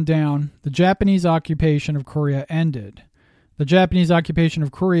wound down, the Japanese occupation of Korea ended. The Japanese occupation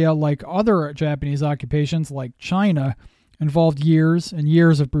of Korea, like other Japanese occupations like China, involved years and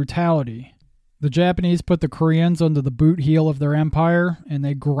years of brutality. The Japanese put the Koreans under the boot heel of their empire, and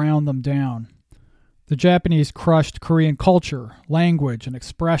they ground them down. The Japanese crushed Korean culture, language, and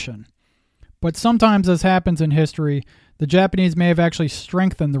expression. But sometimes, as happens in history, the Japanese may have actually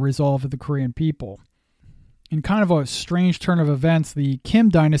strengthened the resolve of the Korean people. In kind of a strange turn of events, the Kim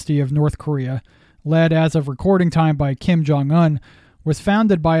dynasty of North Korea, led as of recording time by Kim Jong-un, was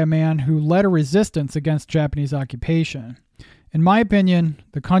founded by a man who led a resistance against Japanese occupation. In my opinion,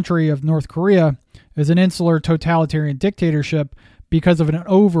 the country of North Korea is an insular totalitarian dictatorship because of an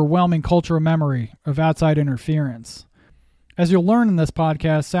overwhelming cultural memory of outside interference. As you'll learn in this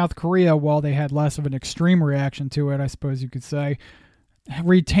podcast, South Korea, while they had less of an extreme reaction to it, I suppose you could say,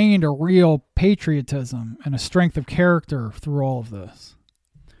 retained a real patriotism and a strength of character through all of this.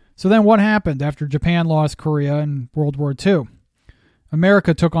 So then what happened after Japan lost Korea in World War II?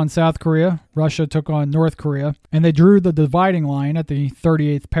 America took on South Korea, Russia took on North Korea, and they drew the dividing line at the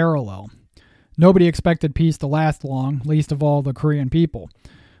 38th parallel. Nobody expected peace to last long, least of all the Korean people.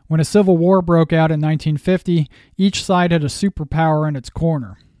 When a civil war broke out in 1950, each side had a superpower in its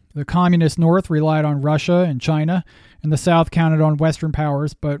corner. The communist North relied on Russia and China, and the South counted on Western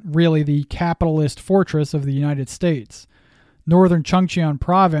powers, but really the capitalist fortress of the United States. Northern Chungcheon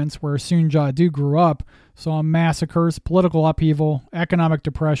Province, where Soon Ja-do grew up, saw massacres, political upheaval, economic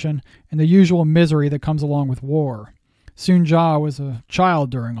depression, and the usual misery that comes along with war. Soon Ja was a child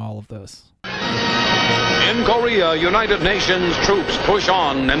during all of this. In Korea, United Nations troops push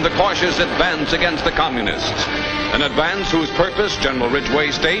on in the cautious advance against the communists. An advance whose purpose, General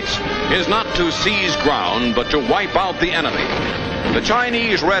Ridgway states, is not to seize ground, but to wipe out the enemy. The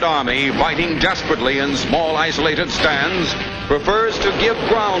Chinese Red Army, fighting desperately in small isolated stands, prefers to give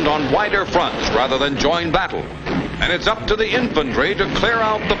ground on wider fronts rather than join battle. And it's up to the infantry to clear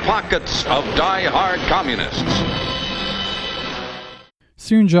out the pockets of die-hard communists.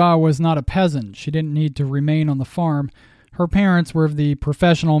 Soon Ja was not a peasant. She didn't need to remain on the farm. Her parents were of the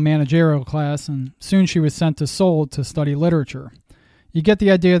professional managerial class, and soon she was sent to Seoul to study literature. You get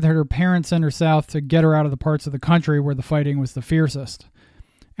the idea that her parents sent her south to get her out of the parts of the country where the fighting was the fiercest.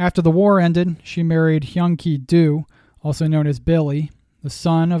 After the war ended, she married Hyung Ki-do, also known as Billy, the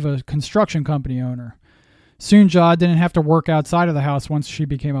son of a construction company owner. Soon Ja didn't have to work outside of the house once she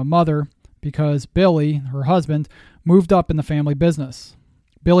became a mother, because Billy, her husband, moved up in the family business.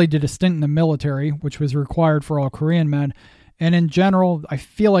 Billy did a stint in the military, which was required for all Korean men, and in general, I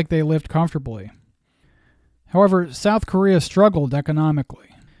feel like they lived comfortably. However, South Korea struggled economically.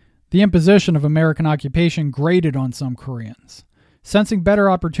 The imposition of American occupation grated on some Koreans. Sensing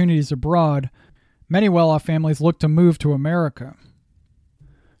better opportunities abroad, many well-off families looked to move to America.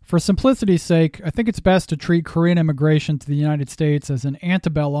 For simplicity's sake, I think it's best to treat Korean immigration to the United States as an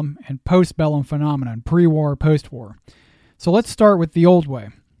antebellum and postbellum phenomenon, pre-war, post-war. So let's start with the old way.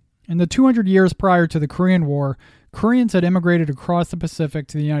 In the 200 years prior to the Korean War, Koreans had immigrated across the Pacific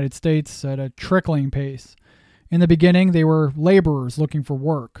to the United States at a trickling pace. In the beginning, they were laborers looking for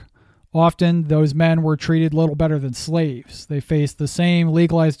work. Often, those men were treated little better than slaves. They faced the same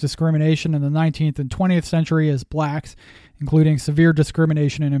legalized discrimination in the 19th and 20th century as blacks, including severe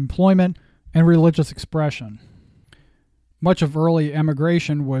discrimination in employment and religious expression. Much of early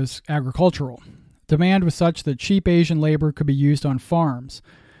emigration was agricultural. Demand was such that cheap Asian labor could be used on farms.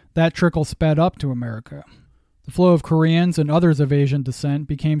 That trickle sped up to America. The flow of Koreans and others of Asian descent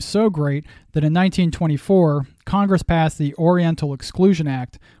became so great that in 1924, Congress passed the Oriental Exclusion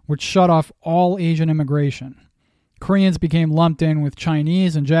Act, which shut off all Asian immigration. Koreans became lumped in with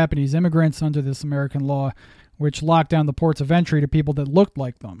Chinese and Japanese immigrants under this American law, which locked down the ports of entry to people that looked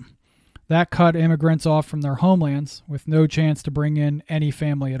like them. That cut immigrants off from their homelands with no chance to bring in any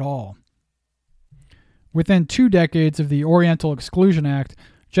family at all. Within 2 decades of the Oriental Exclusion Act,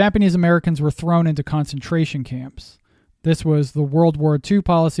 Japanese Americans were thrown into concentration camps. This was the World War II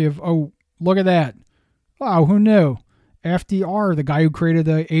policy of, oh, look at that. Wow, who knew? FDR, the guy who created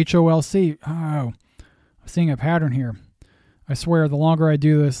the HOLC. Oh, I'm seeing a pattern here. I swear, the longer I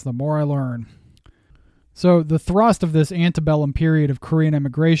do this, the more I learn. So the thrust of this antebellum period of Korean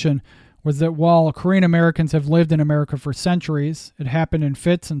immigration was that while Korean Americans have lived in America for centuries, it happened in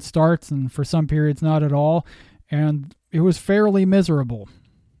fits and starts, and for some periods not at all, and it was fairly miserable.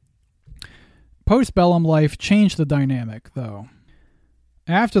 Postbellum life changed the dynamic, though.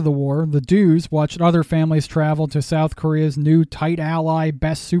 After the war, the Dews watched other families travel to South Korea's new tight ally,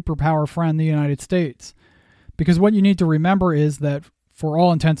 best superpower friend, the United States. Because what you need to remember is that, for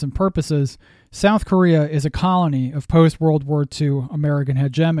all intents and purposes, South Korea is a colony of post-World War II American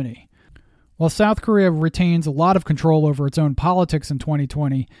hegemony. While South Korea retains a lot of control over its own politics in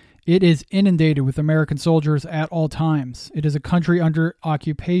 2020, it is inundated with American soldiers at all times. It is a country under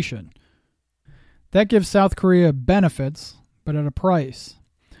occupation. That gives South Korea benefits, but at a price.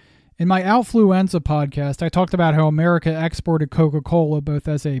 In my Outfluenza podcast, I talked about how America exported Coca-Cola both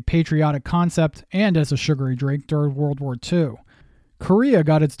as a patriotic concept and as a sugary drink during World War II. Korea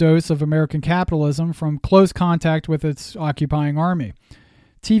got its dose of American capitalism from close contact with its occupying army.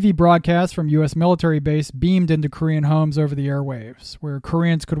 TV broadcasts from U.S. military base beamed into Korean homes over the airwaves, where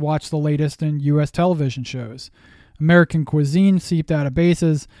Koreans could watch the latest in U.S. television shows. American cuisine seeped out of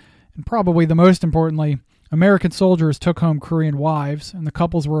bases, and probably the most importantly, American soldiers took home Korean wives, and the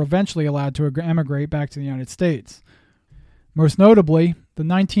couples were eventually allowed to emigrate back to the United States. Most notably, the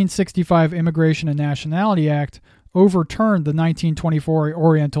 1965 Immigration and Nationality Act overturned the 1924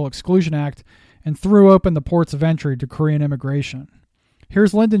 Oriental Exclusion Act and threw open the ports of entry to Korean immigration.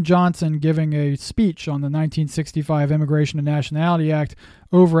 Here's Lyndon Johnson giving a speech on the 1965 Immigration and Nationality Act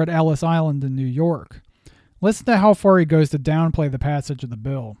over at Ellis Island in New York. Listen to how far he goes to downplay the passage of the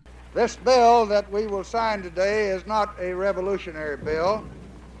bill. This bill that we will sign today is not a revolutionary bill.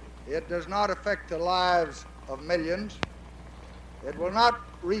 It does not affect the lives of millions. It will not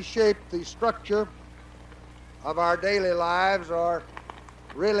reshape the structure of our daily lives or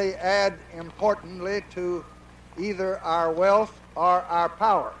really add importantly to either our wealth or our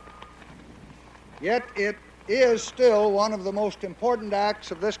power. Yet it is still one of the most important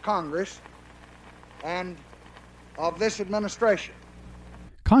acts of this Congress and of this administration.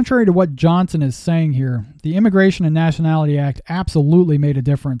 Contrary to what Johnson is saying here, the Immigration and Nationality Act absolutely made a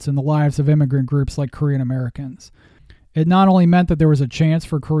difference in the lives of immigrant groups like Korean Americans. It not only meant that there was a chance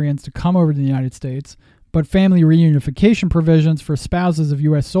for Koreans to come over to the United States, but family reunification provisions for spouses of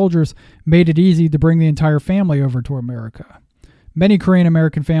U.S. soldiers made it easy to bring the entire family over to America. Many Korean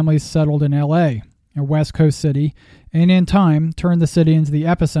American families settled in L.A., a West Coast city, and in time turned the city into the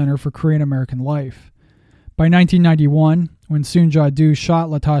epicenter for Korean American life. By 1991, when Soon Ja-do shot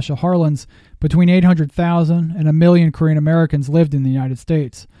Latasha Harlins, between 800,000 and 1 million Korean Americans lived in the United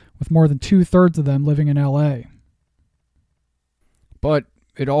States, with more than 2/3 of them living in L.A. But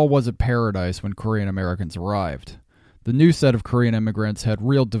it all wasn't paradise when Korean Americans arrived. The new set of Korean immigrants had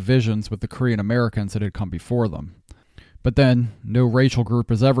real divisions with the Korean Americans that had come before them. But then, no racial group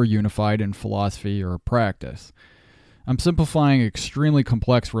is ever unified in philosophy or practice. I'm simplifying extremely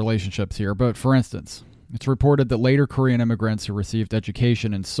complex relationships here, but for instance, It's reported that later Korean immigrants who received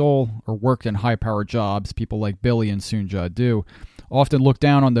education in Seoul or worked in high-powered jobs, people like Billy and Soon-ja Do, often looked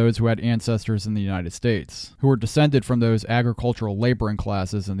down on those who had ancestors in the United States, who were descended from those agricultural laboring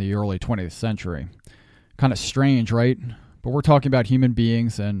classes in the early 20th century. Kind of strange, right? But we're talking about human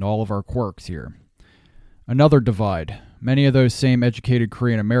beings and all of our quirks here. Another divide. Many of those same educated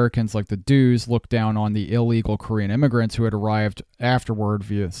Korean Americans like the Do's looked down on the illegal Korean immigrants who had arrived afterward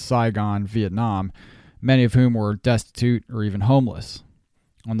via Saigon, Vietnam, many of whom were destitute or even homeless.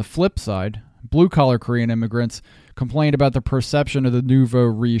 On the flip side, blue-collar Korean immigrants complained about the perception of the nouveau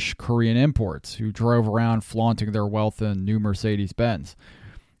riche Korean imports who drove around flaunting their wealth in new Mercedes-Benz.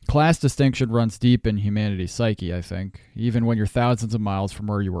 Class distinction runs deep in humanity's psyche, I think, even when you're thousands of miles from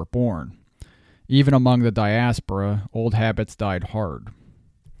where you were born. Even among the diaspora, old habits died hard.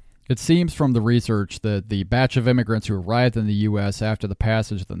 It seems from the research that the batch of immigrants who arrived in the U.S. after the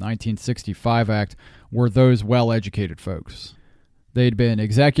passage of the 1965 Act were those well-educated folks. They'd been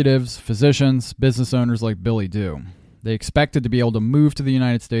executives, physicians, business owners like Billy Do. They expected to be able to move to the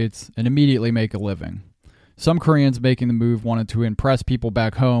United States and immediately make a living. Some Koreans making the move wanted to impress people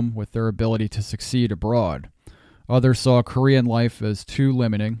back home with their ability to succeed abroad. Others saw Korean life as too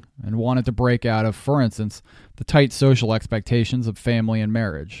limiting and wanted to break out of, for instance, the tight social expectations of family and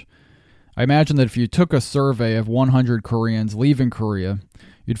marriage. I imagine that if you took a survey of 100 Koreans leaving Korea,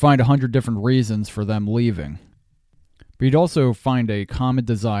 you'd find 100 different reasons for them leaving. But you'd also find a common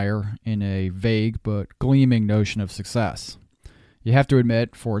desire in a vague but gleaming notion of success. You have to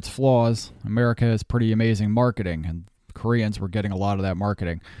admit, for its flaws, America has pretty amazing marketing, and Koreans were getting a lot of that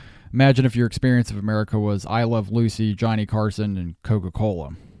marketing. Imagine if your experience of America was I Love Lucy, Johnny Carson, and Coca-Cola.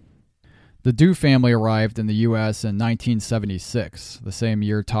 The Do family arrived in the U.S. in 1976, the same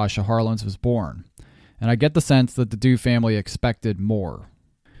year Tasha Harlins was born, and I get the sense that the Do family expected more.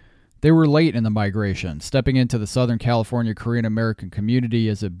 They were late in the migration, stepping into the Southern California Korean American community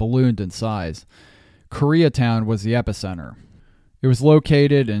as it ballooned in size. Koreatown was the epicenter. It was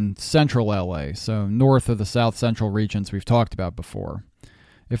located in central LA, so north of the south central regions we've talked about before.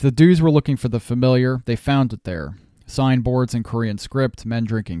 If the Do's were looking for the familiar, they found it there. Signboards in Korean script, men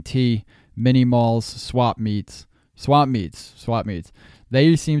drinking tea, mini malls, swap meets.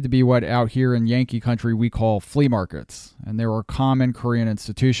 They seem to be what out here in Yankee country we call flea markets, and they were a common Korean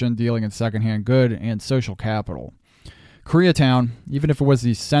institution dealing in secondhand good and social capital. Koreatown, even if it was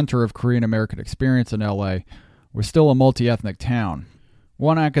the center of Korean American experience in LA, was still a multi-ethnic town.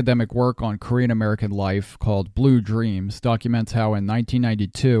 One academic work on Korean American life, called Blue Dreams, documents how in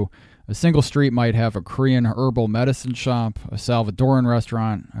 1992, a single street might have a Korean herbal medicine shop, a Salvadoran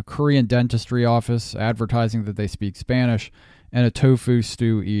restaurant, a Korean dentistry office advertising that they speak Spanish, and a tofu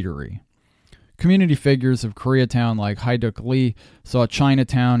stew eatery. Community figures of Koreatown like Haeduk Lee saw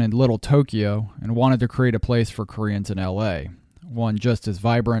Chinatown and Little Tokyo and wanted to create a place for Koreans in LA, one just as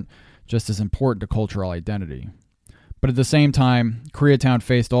vibrant, just as important to cultural identity. But at the same time, Koreatown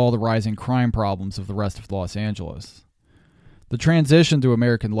faced all the rising crime problems of the rest of Los Angeles. The transition to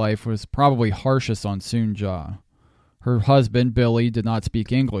American life was probably harshest on Soon-ja. Her husband, Billy, did not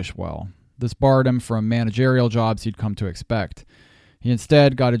speak English well. This barred him from managerial jobs he'd come to expect. He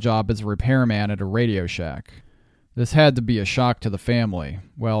instead got a job as a repairman at a Radio Shack. This had to be a shock to the family.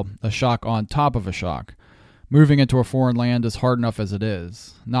 Well, a shock on top of a shock. Moving into a foreign land is hard enough as it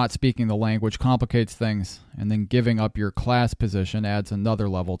is. Not speaking the language complicates things, and then giving up your class position adds another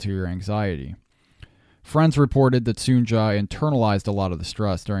level to your anxiety. Friends reported that Soon-ja internalized a lot of the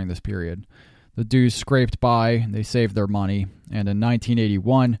stress during this period. The Do's scraped by, they saved their money, and in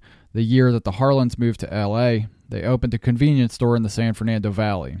 1981, the year that the Harlins moved to LA, they opened a convenience store in the San Fernando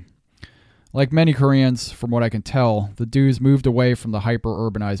Valley. Like many Koreans, from what I can tell, the Do's moved away from the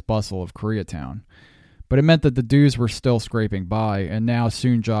hyper-urbanized bustle of Koreatown. But it meant that the Do's were still scraping by, and now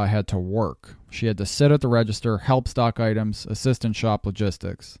Soon-ja had to work. She had to sit at the register, help stock items, assist in shop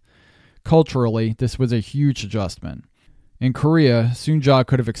logistics. Culturally, this was a huge adjustment. In Korea, Soon-ja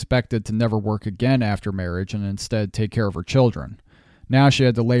could have expected to never work again after marriage and instead take care of her children. Now she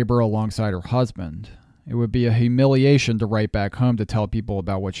had to labor alongside her husband. It would be a humiliation to write back home to tell people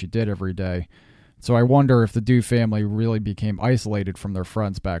about what she did every day. So I wonder if the Do family really became isolated from their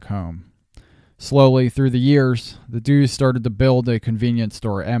friends back home. Slowly, through the years, the Do's started to build a convenience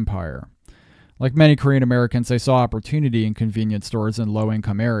store empire. Like many Korean Americans, they saw opportunity in convenience stores in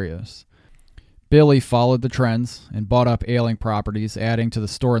low-income areas. Billy followed the trends and bought up ailing properties, adding to the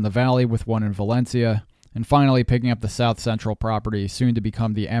store in the valley with one in Valencia, and finally picking up the South Central property, soon to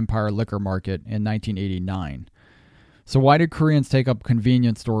become the Empire Liquor Market, in 1989. So why did Koreans take up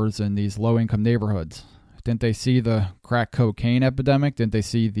convenience stores in these low-income neighborhoods? Didn't they see the crack cocaine epidemic? Didn't they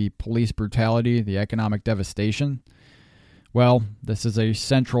see the police brutality, the economic devastation? Well, this is a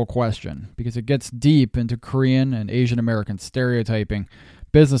central question because it gets deep into Korean and Asian American stereotyping,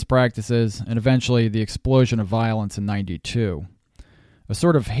 business practices, and eventually the explosion of violence in '92. A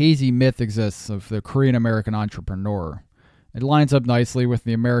sort of hazy myth exists of the Korean American entrepreneur. It lines up nicely with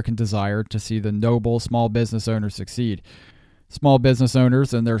the American desire to see the noble small business owner succeed. Small business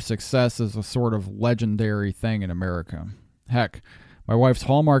owners and their success is a sort of legendary thing in America. Heck, my wife's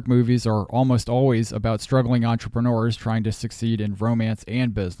Hallmark movies are almost always about struggling entrepreneurs trying to succeed in romance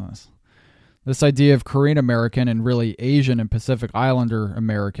and business. This idea of Korean American and really Asian and Pacific Islander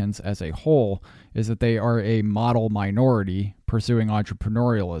Americans as a whole is that they are a model minority pursuing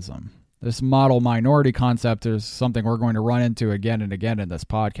entrepreneurialism. This model minority concept is something we're going to run into again and again in this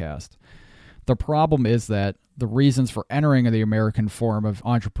podcast. The problem is that the reasons for entering the American form of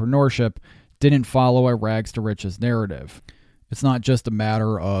entrepreneurship didn't follow a rags to riches narrative. It's not just a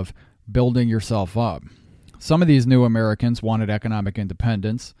matter of building yourself up. Some of these new Americans wanted economic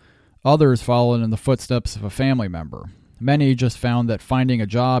independence. Others followed in the footsteps of a family member. Many just found that finding a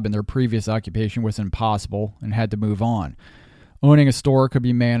job in their previous occupation was impossible and had to move on. Owning a store could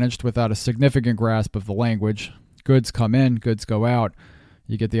be managed without a significant grasp of the language. Goods come in, goods go out.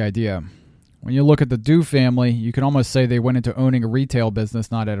 You get the idea. When you look at the Du family, you can almost say they went into owning a retail business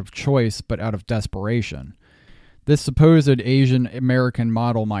not out of choice, but out of desperation. This supposed Asian American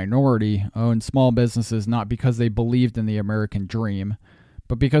model minority owned small businesses not because they believed in the American dream,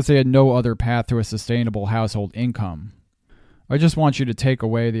 but because they had no other path to a sustainable household income. I just want you to take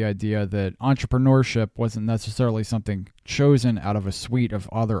away the idea that entrepreneurship wasn't necessarily something chosen out of a suite of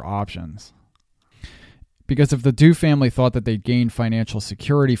other options. Because if the Du family thought that they'd gain financial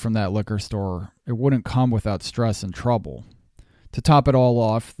security from that liquor store, it wouldn't come without stress and trouble. To top it all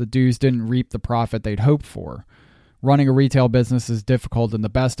off, the Dus didn't reap the profit they'd hoped for. Running a retail business is difficult in the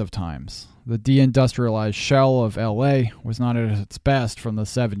best of times. The deindustrialized shell of LA was not at its best from the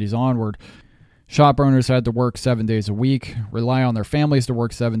 70s onward. Shop owners had to work 7 days a week, rely on their families to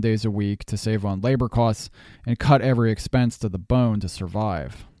work 7 days a week to save on labor costs, and cut every expense to the bone to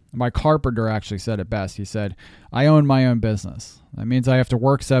survive. Mike Carpenter actually said it best. He said, "I own my own business. That means I have to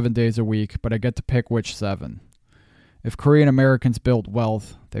work 7 days a week, but I get to pick which 7. If Korean Americans built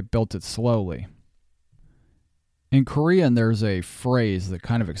wealth, they built it slowly." In Korean, there's a phrase that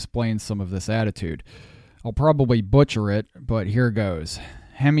kind of explains some of this attitude. I'll probably butcher it, but here goes.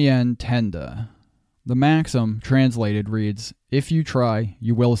 Haemin tenda. The maxim, translated, reads, "If you try,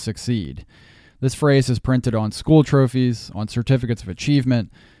 you will succeed." This phrase is printed on school trophies, on certificates of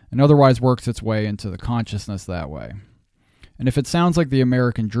achievement, and otherwise works its way into the consciousness that way. And if it sounds like the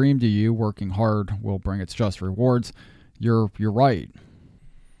American dream to you, working hard will bring its just rewards, you're right.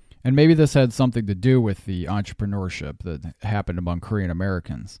 And maybe this had something to do with the entrepreneurship that happened among Korean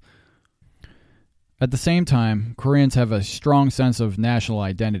Americans. At the same time, Koreans have a strong sense of national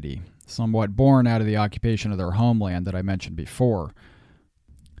identity, somewhat born out of the occupation of their homeland that I mentioned before.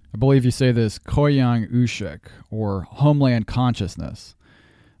 I believe you say this Koyang Ushik, or homeland consciousness.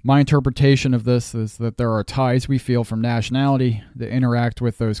 My interpretation of this is that there are ties we feel from nationality that interact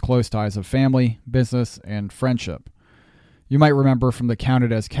with those close ties of family, business, and friendship. You might remember from the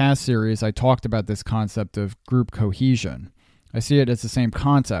Counted as Cast series, I talked about this concept of group cohesion. I see it as the same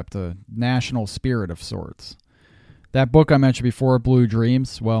concept, a national spirit of sorts. That book I mentioned before, Blue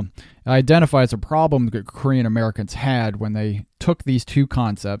Dreams, well, it identifies a problem that Korean Americans had when they took these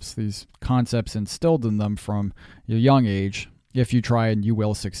concepts instilled in them from a young age, if you try and you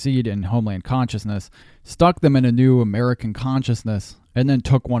will succeed in homeland consciousness, stuck them in a new American consciousness, and then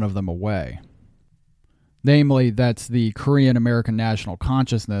took one of them away. Namely, that's the Korean American national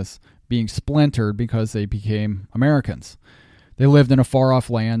consciousness being splintered because they became Americans. They lived in a far-off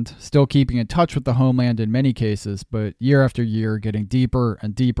land, still keeping in touch with the homeland in many cases, but year after year getting deeper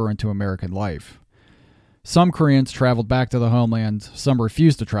and deeper into American life. Some Koreans traveled back to the homeland, some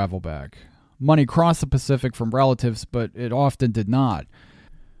refused to travel back. Money crossed the Pacific from relatives, but it often did not.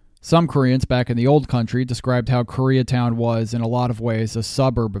 Some Koreans back in the old country described how Koreatown was, in a lot of ways, a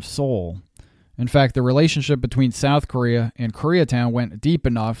suburb of Seoul. In fact, the relationship between South Korea and Koreatown went deep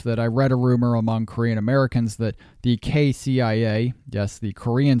enough that I read a rumor among Korean Americans that the KCIA, yes, the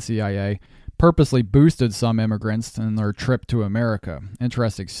Korean CIA, purposely boosted some immigrants in their trip to America.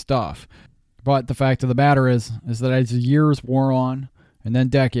 Interesting stuff. But the fact of the matter is that as the years wore on, and then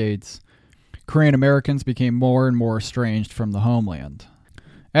decades, Korean Americans became more and more estranged from the homeland.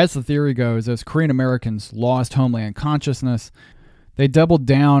 As the theory goes, as Korean Americans lost homeland consciousness, they doubled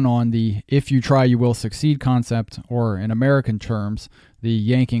down on the "if you try, you will succeed" concept, or in American terms, the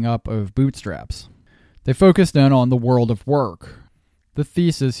yanking up of bootstraps. They focused in on the world of work. The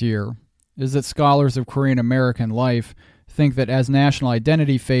thesis here is that scholars of Korean American life think that as national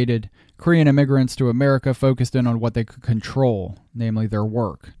identity faded, Korean immigrants to America focused in on what they could control, namely their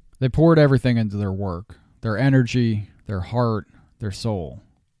work. They poured everything into their work, their energy, their heart, their soul.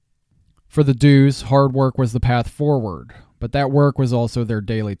 For the Dews, hard work was the path forward, but that work was also their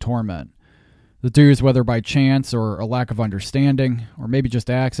daily torment. The Dews, whether by chance or a lack of understanding, or maybe just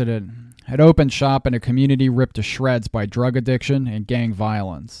accident, had opened shop in a community ripped to shreds by drug addiction and gang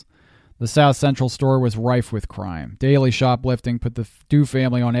violence. The South Central store was rife with crime. Daily shoplifting put the Dew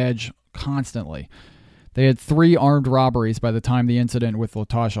family on edge constantly. They had 3 armed robberies by the time the incident with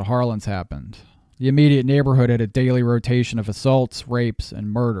Latasha Harlins happened. The immediate neighborhood had a daily rotation of assaults, rapes,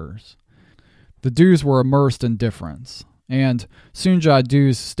 and murders. The Dews were immersed in difference, and Soon-Ja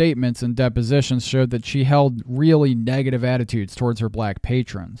Dew's statements and depositions showed that she held really negative attitudes towards her black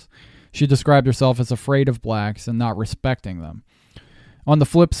patrons. She described herself as afraid of blacks and not respecting them. On the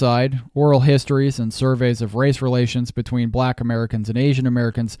flip side, oral histories and surveys of race relations between black Americans and Asian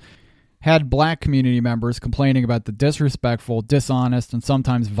Americans had black community members complaining about the disrespectful, dishonest, and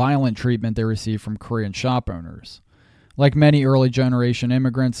sometimes violent treatment they received from Korean shop owners. Like many early generation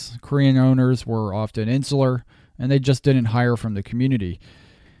immigrants, Korean owners were often insular, and they just didn't hire from the community.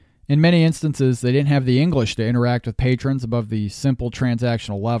 In many instances, they didn't have the English to interact with patrons above the simple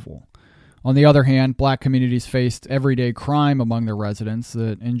transactional level. On the other hand, black communities faced everyday crime among their residents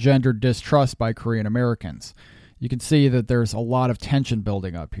that engendered distrust by Korean Americans. You can see that there's a lot of tension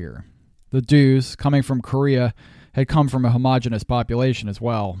building up here. The Dews, coming from Korea, had come from a homogenous population as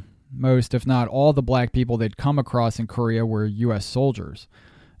well. Most, if not all, the black people they'd come across in Korea were U.S. soldiers.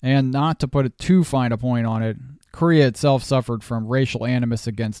 And not to put too fine a point on it, Korea itself suffered from racial animus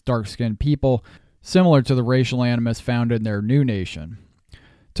against dark-skinned people, similar to the racial animus found in their new nation.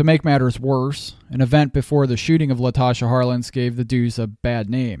 To make matters worse, an event before the shooting of Latasha Harlins gave the Dews a bad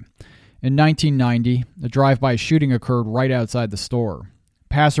name. In 1990, a drive-by shooting occurred right outside the store.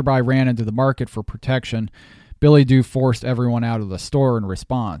 Passerby ran into the market for protection. Billy Dew forced everyone out of the store in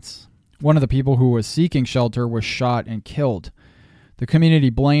response. One of the people who was seeking shelter was shot and killed. The community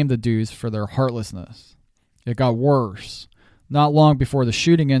blamed the Dews for their heartlessness. It got worse. Not long before the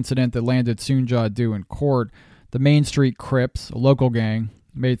shooting incident that landed Soon-Ja Dew in court, the Main Street Crips, a local gang,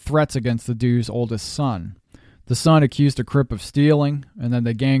 made threats against the Dews' oldest son. The son accused a Crip of stealing, and then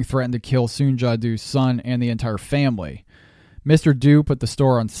the gang threatened to kill Soon-Ja Dew's son and the entire family. Mr. Dew put the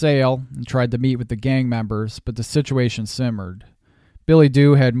store on sale and tried to meet with the gang members, but the situation simmered. Billy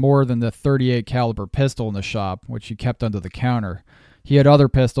Dew had more than the .38 caliber pistol in the shop, which he kept under the counter. He had other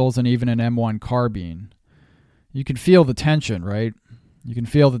pistols and even an M1 carbine. You can feel the tension, right? You can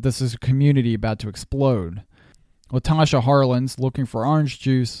feel that this is a community about to explode. Latasha Harlins, looking for orange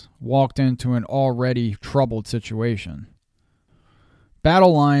juice, walked into an already troubled situation.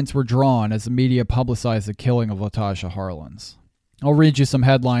 Battle lines were drawn as the media publicized the killing of Latasha Harlins. I'll read you some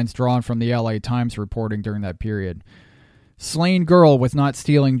headlines drawn from the LA Times reporting during that period. Slain girl with not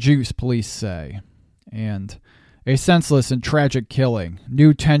stealing juice, police say. And a senseless and tragic killing.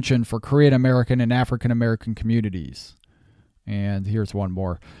 New tension for Korean American and African American communities. And here's one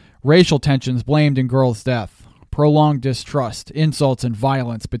more. Racial tensions blamed in girl's death. Prolonged distrust, insults, and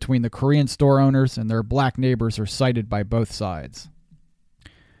violence between the Korean store owners and their black neighbors are cited by both sides.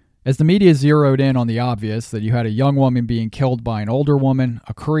 As the media zeroed in on the obvious that you had a young woman being killed by an older woman,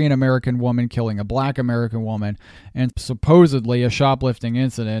 a Korean American woman killing a black American woman, and supposedly a shoplifting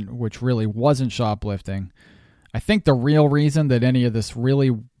incident, which really wasn't shoplifting, I think the real reason that any of this really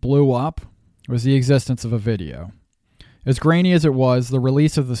blew up was the existence of a video. As grainy as it was, the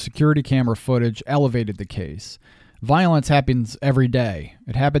release of the security camera footage elevated the case. Violence happens every day.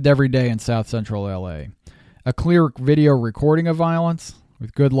 It happened every day in South Central LA. A clear video recording of violence,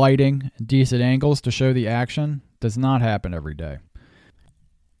 with good lighting and decent angles to show the action, does not happen every day.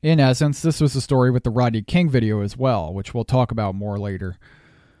 In essence, this was the story with the Rodney King video as well, which we'll talk about more later.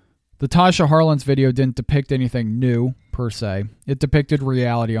 The Tasha Harlins video didn't depict anything new, per se. It depicted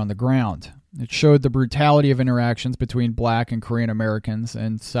reality on the ground. It showed the brutality of interactions between black and Korean Americans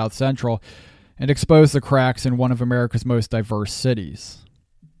in South Central and exposed the cracks in one of America's most diverse cities.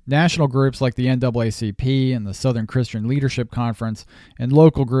 National groups like the NAACP and the Southern Christian Leadership Conference and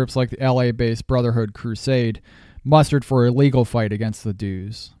local groups like the LA-based Brotherhood Crusade mustered for a legal fight against the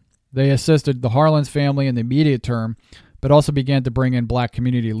Dews. They assisted the Harlins family in the immediate term, but also began to bring in black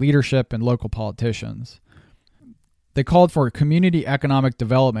community leadership and local politicians. They called for a community economic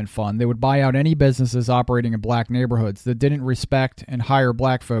development fund that would buy out any businesses operating in black neighborhoods that didn't respect and hire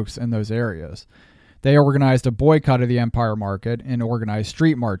black folks in those areas. They organized a boycott of the Empire Market and organized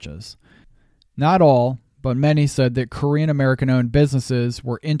street marches. Not all, but many said that Korean American-owned businesses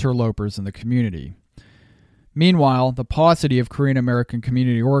were interlopers in the community. Meanwhile, the paucity of Korean American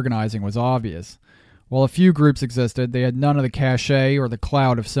community organizing was obvious. While a few groups existed, they had none of the cachet or the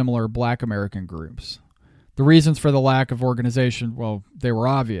clout of similar Black American groups. The reasons for the lack of organization, well, they were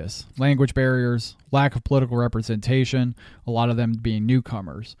obvious. Language barriers, lack of political representation, a lot of them being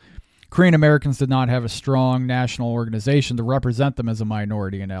newcomers. Korean Americans did not have a strong national organization to represent them as a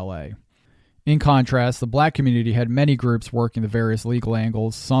minority in LA. In contrast, the Black community had many groups working the various legal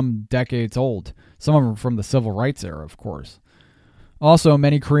angles, some decades old, some of them from the civil rights era, of course. Also,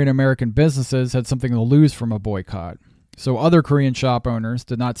 many Korean American businesses had something to lose from a boycott, so other Korean shop owners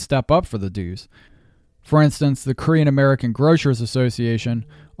did not step up for the dues. For instance, the Korean American Grocers Association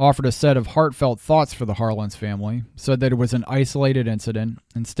offered a set of heartfelt thoughts for the Harlins family, said that it was an isolated incident,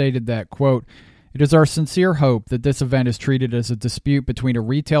 and stated that, quote, "It is our sincere hope that this event is treated as a dispute between a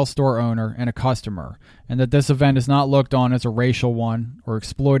retail store owner and a customer, and that this event is not looked on as a racial one or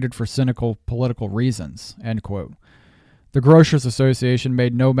exploited for cynical political reasons," end quote. The Grocers Association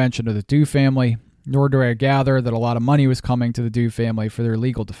made no mention of the Dew family, nor do I gather that a lot of money was coming to the Dew family for their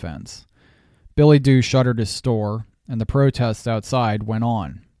legal defense. Billy Dew shuttered his store, and the protests outside went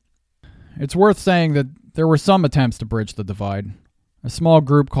on. It's worth saying that there were some attempts to bridge the divide. A small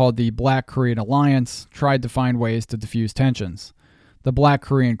group called the Black Korean Alliance tried to find ways to diffuse tensions. The Black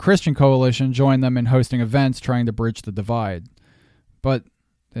Korean Christian Coalition joined them in hosting events trying to bridge the divide. But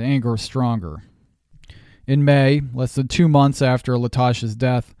the anger was stronger. In May, less than 2 months after Latasha's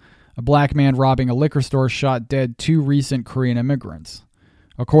death, a black man robbing a liquor store shot dead 2 recent Korean immigrants.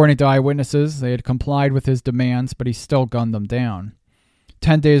 According to eyewitnesses, they had complied with his demands, but he still gunned them down.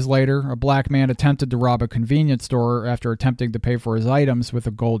 10 days later, a black man attempted to rob a convenience store after attempting to pay for his items with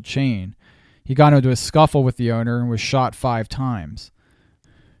a gold chain. He got into a scuffle with the owner and was shot 5 times.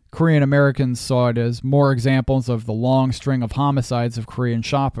 Korean Americans saw it as more examples of the long string of homicides of Korean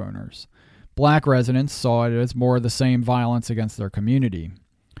shop owners. Black residents saw it as more of the same violence against their community.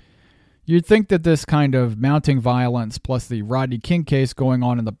 You'd think that this kind of mounting violence plus the Rodney King case going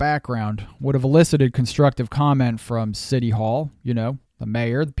on in the background would have elicited constructive comment from City Hall, the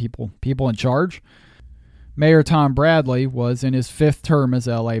mayor, the people in charge. Mayor Tom Bradley was in his 5th term as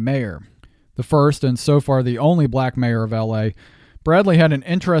LA mayor. The first and so far the only black mayor of LA, Bradley had an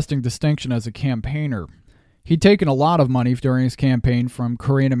interesting distinction as a campaigner. He'd taken a lot of money during his campaign from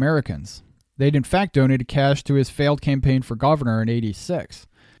Korean Americans. They'd in fact donated cash to his failed campaign for governor in '86.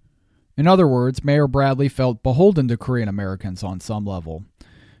 In other words, Mayor Bradley felt beholden to Korean Americans on some level.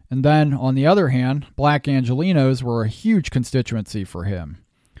 And then, on the other hand, black Angelenos were a huge constituency for him.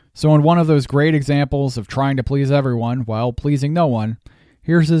 So in one of those great examples of trying to please everyone while pleasing no one,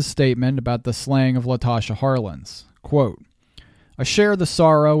 here's his statement about the slaying of Latasha Harlins. Quote, "I share the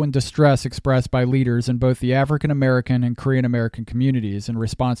sorrow and distress expressed by leaders in both the African American and Korean American communities in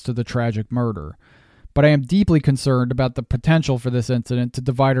response to the tragic murder. But I am deeply concerned about the potential for this incident to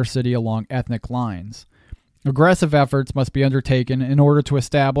divide our city along ethnic lines. Aggressive efforts must be undertaken in order to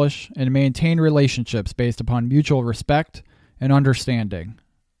establish and maintain relationships based upon mutual respect and understanding."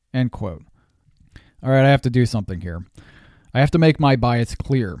 End quote. All right, I have to do something here. I have to make my bias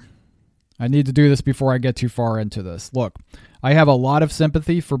clear. I need to do this before I get too far into this. Look, I have a lot of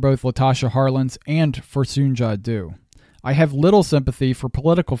sympathy for both Latasha Harlins and for Soon-Ja Dew. I have little sympathy for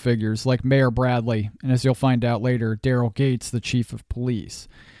political figures like Mayor Bradley, and as you'll find out later, Daryl Gates, the chief of police.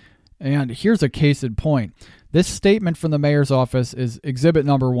 And here's a case in point. This statement from the mayor's office is exhibit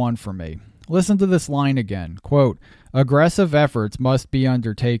number 1 for me. Listen to this line again. Quote, "Aggressive efforts must be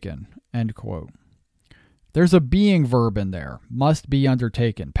undertaken." End quote. There's a being verb in there. Must be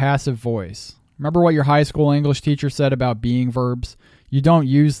undertaken. Passive voice. Remember what your high school English teacher said about being verbs? You don't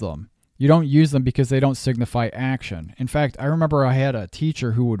use them. You don't use them because they don't signify action. In fact, I remember I had a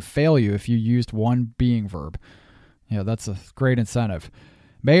teacher who would fail you if you used one being verb. That's a great incentive.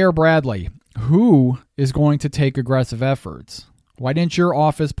 Mayor Bradley, who is going to take aggressive efforts? Why didn't your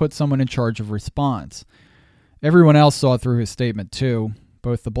office put someone in charge of response? Everyone else saw through his statement too,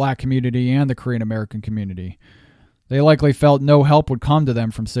 both the black community and the Korean American community. They likely felt no help would come to them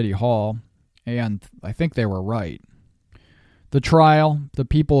from City Hall, and I think they were right. The trial, the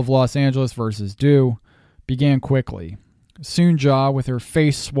people of Los Angeles versus Dew, began quickly. Soon-Ja, with her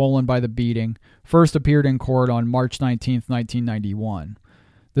face swollen by the beating, first appeared in court on March 19, 1991.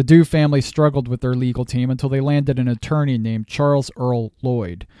 The Dew family struggled with their legal team until they landed an attorney named Charles Earl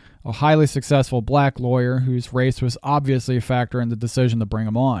Lloyd, a highly successful black lawyer whose race was obviously a factor in the decision to bring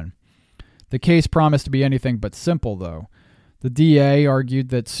him on. The case promised to be anything but simple, though. The DA argued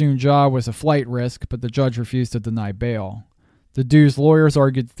that Soon-Ja was a flight risk, but the judge refused to deny bail. The Dew's lawyers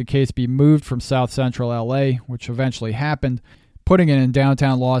argued that the case be moved from South Central LA, which eventually happened, putting it in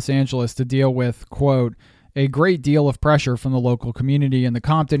downtown Los Angeles to deal with, quote, a great deal of pressure from the local community in the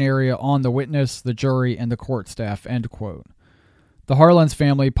Compton area on the witness, the jury, and the court staff, end quote. The Harlins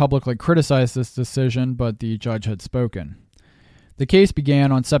family publicly criticized this decision, but the judge had spoken. The case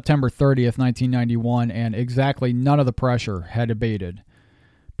began on September 30th, 1991, and exactly none of the pressure had abated.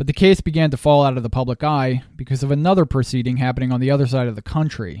 But the case began to fall out of the public eye because of another proceeding happening on the other side of the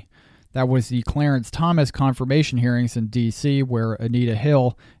country. That was the Clarence Thomas confirmation hearings in D.C., where Anita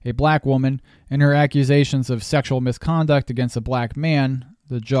Hill, a black woman, and her accusations of sexual misconduct against a black man,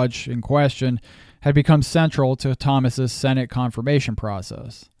 the judge in question, had become central to Thomas's Senate confirmation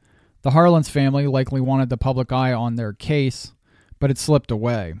process. The Harlins family likely wanted the public eye on their case, but it slipped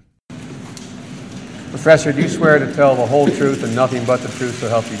away. Professor, do you swear to tell the whole truth and nothing but the truth, so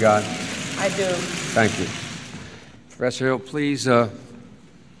help you God? I do. Thank you. Professor Hill, please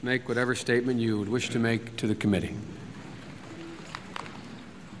make whatever statement you would wish to make to the committee.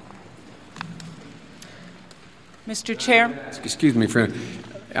 Mr. Chair. Excuse me, friend.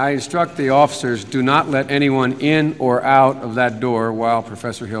 I instruct the officers, do not let anyone in or out of that door while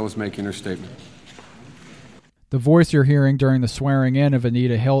Professor Hill is making her statement. The voice you're hearing during the swearing in of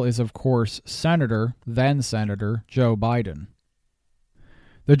Anita Hill is, of course, then Senator Joe Biden.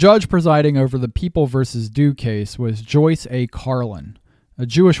 The judge presiding over the People v. Dew case was Joyce A. Carlin, a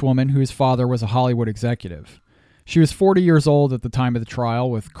Jewish woman whose father was a Hollywood executive. She was 40 years old at the time of the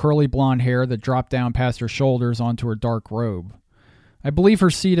trial, with curly blonde hair that dropped down past her shoulders onto her dark robe. I believe her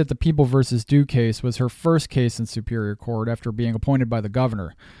seat at the People v. Dew case was her first case in Superior Court after being appointed by the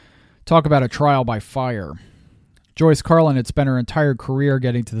governor. Talk about a trial by fire. Joyce Carlin had spent her entire career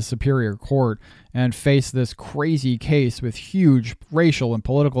getting to the Superior Court and faced this crazy case with huge racial and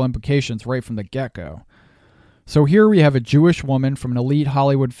political implications right from the get-go. So here we have a Jewish woman from an elite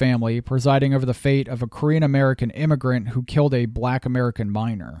Hollywood family presiding over the fate of a Korean-American immigrant who killed a black American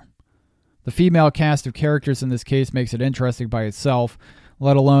minor. The female cast of characters in this case makes it interesting by itself,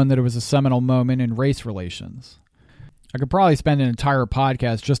 let alone that it was a seminal moment in race relations. I could probably spend an entire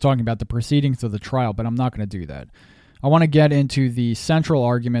podcast just talking about the proceedings of the trial, but I'm not going to do that. I want to get into the central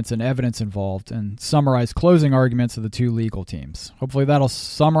arguments and evidence involved and summarize closing arguments of the two legal teams. Hopefully that'll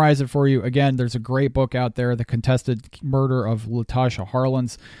summarize it for you. Again, there's a great book out there, The Contested Murder of Latasha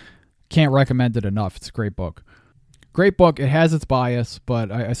Harlins. Can't recommend it enough. It's a great book. Great book. It has its bias,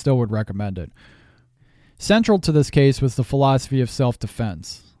 but I still would recommend it. Central to this case was the philosophy of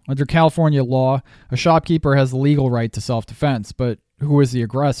self-defense. Under California law, a shopkeeper has the legal right to self-defense, but who was the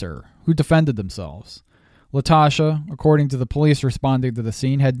aggressor? Who defended themselves? Latasha, according to the police responding to the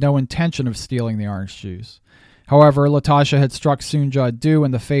scene, had no intention of stealing the orange juice. However, Latasha had struck Soonja Dew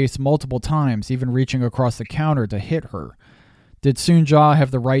in the face multiple times, even reaching across the counter to hit her. Did Soonja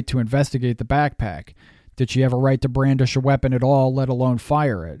have the right to investigate the backpack? Did she have a right to brandish a weapon at all, let alone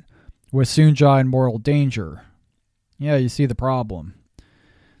fire it? Was Soonja in mortal danger? Yeah, you see the problem.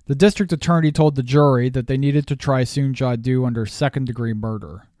 The district attorney told the jury that they needed to try Soonja Dew under second-degree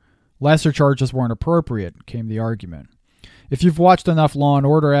murder. Lesser charges weren't appropriate, came the argument. If you've watched enough Law &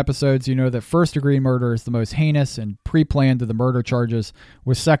 Order episodes, you know that first-degree murder is the most heinous and pre-planned to the murder charges,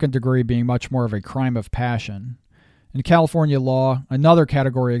 with second-degree being much more of a crime of passion. In California law, another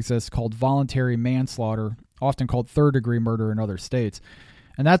category exists called voluntary manslaughter, often called third-degree murder in other states,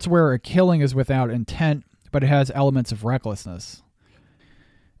 and that's where a killing is without intent, but it has elements of recklessness.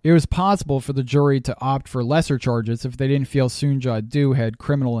 It was possible for the jury to opt for lesser charges if they didn't feel Soonja Dew had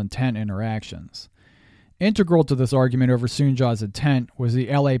criminal intent in her actions. Integral to this argument over Soonja's intent was the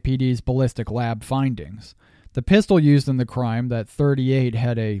LAPD's ballistic lab findings. The pistol used in the crime, that .38,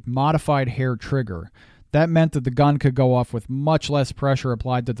 had a modified hair trigger. That meant that the gun could go off with much less pressure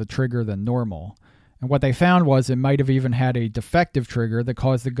applied to the trigger than normal. And what they found was it might have even had a defective trigger that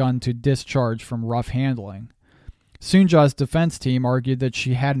caused the gun to discharge from rough handling. Soonja's defense team argued that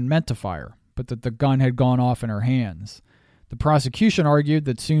she hadn't meant to fire, but that the gun had gone off in her hands. The prosecution argued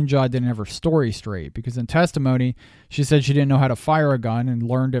that Soonja didn't have her story straight, because in testimony, she said she didn't know how to fire a gun and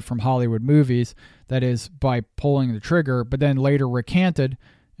learned it from Hollywood movies, that is, by pulling the trigger, but then later recanted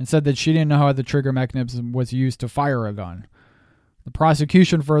and said that she didn't know how the trigger mechanism was used to fire a gun. The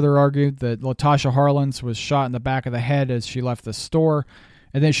prosecution further argued that Latasha Harlins was shot in the back of the head as she left the store,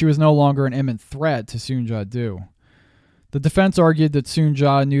 and that she was no longer an imminent threat to Soonja Dew. The defense argued that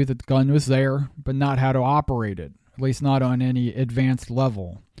Soonja knew that the gun was there, but not how to operate it, at least not on any advanced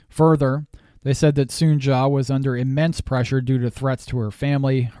level. Further, they said that Soonja was under immense pressure due to threats to her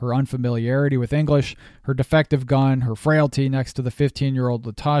family, her unfamiliarity with English, her defective gun, her frailty next to the 15-year-old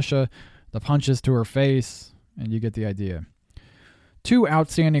Latasha, the punches to her face, and you get the idea. Two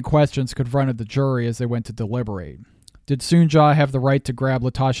outstanding questions confronted the jury as they went to deliberate. Did Soon-Ja have the right to grab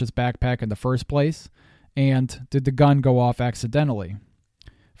Latasha's backpack in the first place? And did the gun go off accidentally?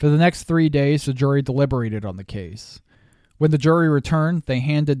 For the next 3 days, the jury deliberated on the case. When the jury returned, they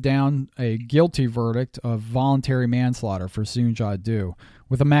handed down a guilty verdict of voluntary manslaughter for Soon-Ja Do,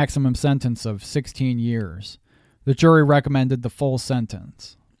 with a maximum sentence of 16 years. The jury recommended the full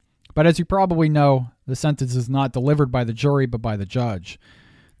sentence. But as you probably know, the sentence is not delivered by the jury but by the judge.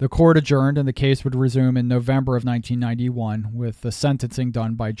 The court adjourned and the case would resume in November of 1991 with the sentencing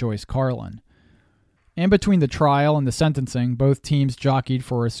done by Joyce Carlin. In between the trial and the sentencing, both teams jockeyed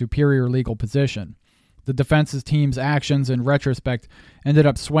for a superior legal position. The defense's team's actions in retrospect ended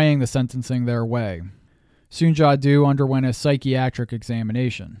up swaying the sentencing their way. Soon-Ja Do underwent a psychiatric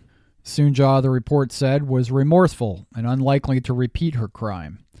examination. Soon-Ja, the report said, was remorseful and unlikely to repeat her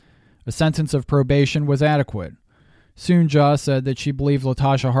crime. A sentence of probation was adequate. Soon-Ja said that she believed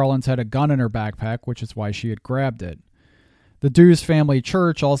Latasha Harlins had a gun in her backpack, which is why she had grabbed it. The Do's family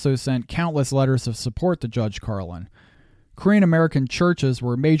church also sent countless letters of support to Judge Carlin. Korean American churches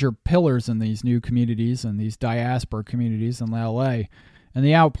were major pillars in these new communities and these diaspora communities in LA, and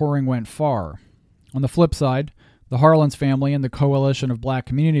the outpouring went far. On the flip side, the Harlins family and the coalition of black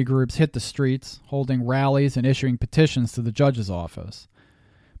community groups hit the streets, holding rallies and issuing petitions to the judge's office.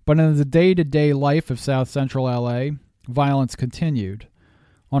 But in the day-to-day life of South Central LA, violence continued.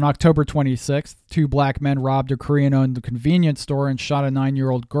 On October 26th, 2 black men robbed a Korean-owned convenience store and shot a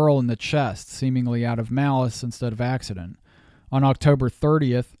 9-year-old girl in the chest, seemingly out of malice instead of accident. On October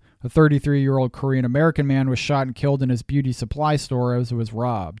 30th, a 33-year-old Korean-American man was shot and killed in his beauty supply store as it was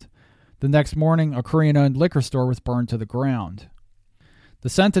robbed. The next morning, a Korean-owned liquor store was burned to the ground. The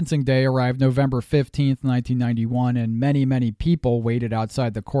sentencing day arrived November 15th, 1991, and many, many people waited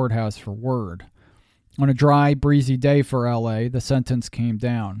outside the courthouse for word. On a dry, breezy day for LA, the sentence came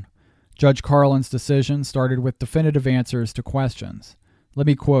down. Judge Carlin's decision started with definitive answers to questions. Let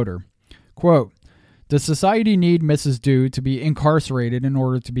me quote her. Quote, "Does society need Mrs. Do to be incarcerated in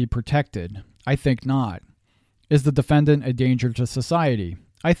order to be protected? I think not. Is the defendant a danger to society?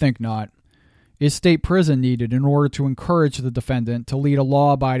 I think not. Is state prison needed in order to encourage the defendant to lead a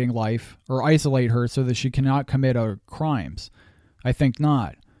law-abiding life or isolate her so that she cannot commit other crimes? I think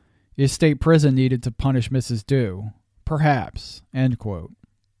not. Is state prison needed to punish Mrs. Do? Perhaps." End quote.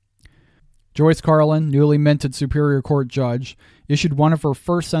 Joyce Carlin, newly minted Superior Court judge, issued one of her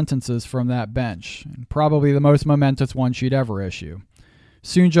first sentences from that bench, and probably the most momentous one she'd ever issue.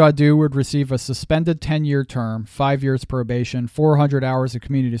 Soon-Ja Do would receive a suspended 10-year term, 5 years probation, 400 hours of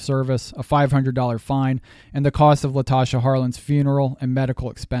community service, a $500 fine, and the cost of Latasha Harlin's funeral and medical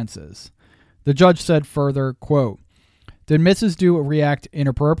expenses. The judge said further, quote, "Did Mrs. Do react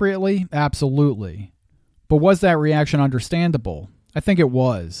inappropriately? Absolutely. But was that reaction understandable? I think it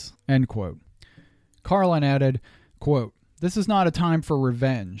was." End quote. Carlin added, quote, "This is not a time for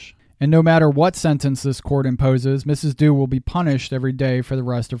revenge. And no matter what sentence this court imposes, Mrs. Do will be punished every day for the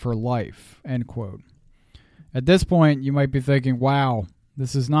rest of her life." End quote. At this point, you might be thinking, wow,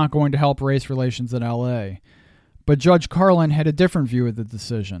 this is not going to help race relations in LA. But Judge Carlin had a different view of the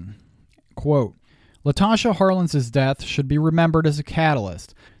decision. Quote, "Latasha Harlins' death should be remembered as a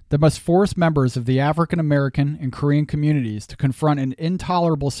catalyst that must force members of the African American and Korean communities to confront an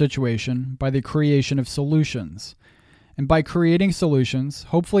intolerable situation by the creation of solutions. And by creating solutions,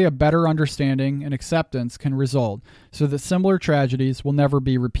 hopefully a better understanding and acceptance can result so that similar tragedies will never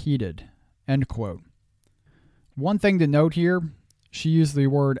be repeated." End quote. One thing to note here, she used the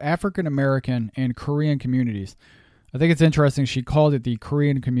word African American and Korean communities. I think it's interesting she called it the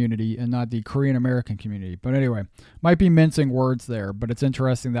Korean community and not the Korean American community. But anyway, might be mincing words there, but it's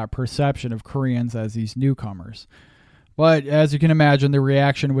interesting that perception of Koreans as these newcomers. But as you can imagine, the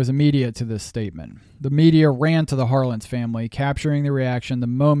reaction was immediate to this statement. The media ran to the Harlins family, capturing the reaction the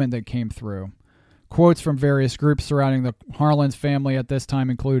moment that came through. Quotes from various groups surrounding the Harlins family at this time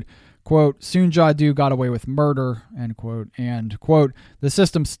include, quote, "Soon-Ja Do got away with murder," end quote, and, quote, "The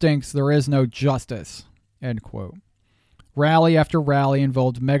system stinks, there is no justice," end quote. Rally after rally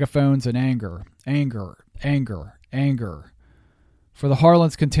involved megaphones and anger. Anger, anger, anger. For the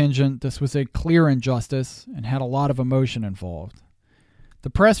Harlins contingent, this was a clear injustice and had a lot of emotion involved. The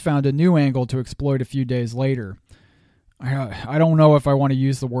press found a new angle to exploit a few days later. I don't know if I want to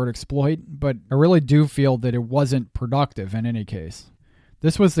use the word exploit, but I really do feel that it wasn't productive in any case.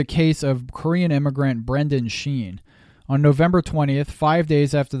 This was the case of Korean immigrant Brendan Sheen. On November 20th, 5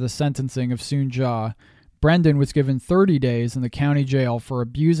 days after the sentencing of Soon-Ja, Brendan was given 30 days in the county jail for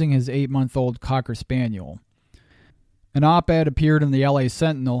abusing his 8-month-old Cocker Spaniel. An op-ed appeared in the LA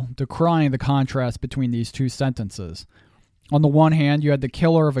Sentinel decrying the contrast between these two sentences. On the one hand, you had the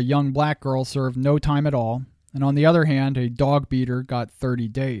killer of a young black girl served no time at all, and on the other hand, a dog beater got 30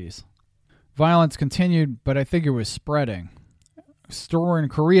 days. Violence continued, but I think it was spreading. A store in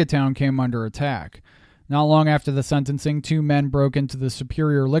Koreatown came under attack. Not long after the sentencing, 2 men broke into the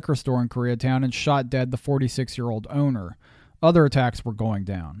Superior liquor store in Koreatown and shot dead the 46-year-old owner. Other attacks were going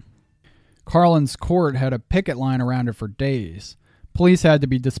down. Carlin's court had a picket line around it for days. Police had to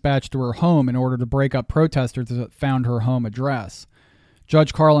be dispatched to her home in order to break up protesters that found her home address.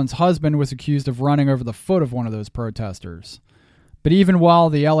 Judge Carlin's husband was accused of running over the foot of one of those protesters. But even while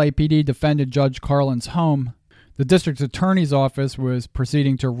the LAPD defended Judge Carlin's home, the district attorney's office was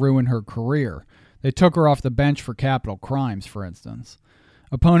proceeding to ruin her career. They took her off the bench for capital crimes, for instance.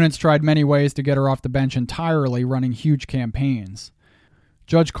 Opponents tried many ways to get her off the bench entirely, running huge campaigns.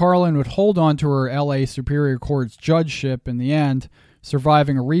 Judge Carlin would hold on to her LA Superior Court's judgeship in the end,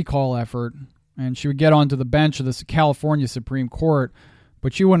 surviving a recall effort, and she would get onto the bench of the California Supreme Court,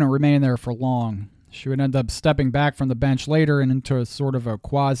 but she wouldn't remain there for long. She would end up stepping back from the bench later and into a sort of a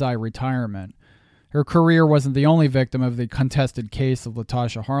quasi-retirement. Her career wasn't the only victim of the contested case of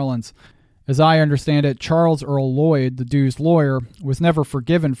Latasha Harlins. As I understand it, Charles Earl Lloyd, the Dew's lawyer, was never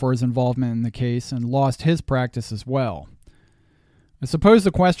forgiven for his involvement in the case and lost his practice as well. I suppose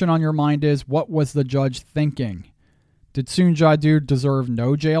the question on your mind is, what was the judge thinking? Did Soon Ja Du deserve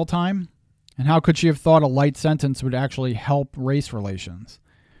no jail time? And how could she have thought a light sentence would actually help race relations?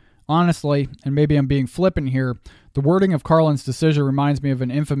 Honestly, and maybe I'm being flippant here, the wording of Carlin's decision reminds me of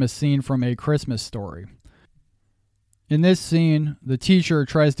an infamous scene from A Christmas Story. In this scene, the teacher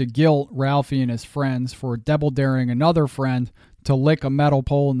tries to guilt Ralphie and his friends for double-daring another friend to lick a metal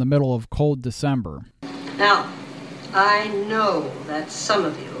pole in the middle of cold December. Now, I know that some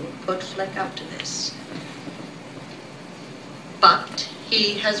of you put Fleck up to this. But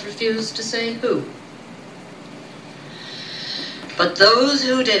he has refused to say who. But those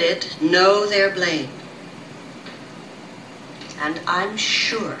who did it know their blame. And I'm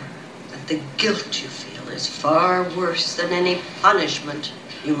sure that the guilt you feel is far worse than any punishment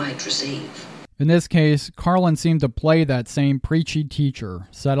you might receive. In this case, Carlin seemed to play that same preachy teacher,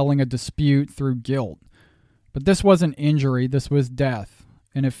 settling a dispute through guilt. But this wasn't injury, this was death,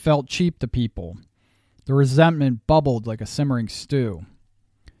 and it felt cheap to people. The resentment bubbled like a simmering stew.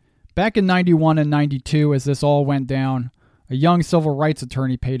 Back in 91 and 92, as this all went down, a young civil rights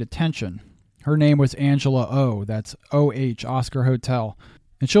attorney paid attention. Her name was Angela O, that's O-H, Oscar Hotel,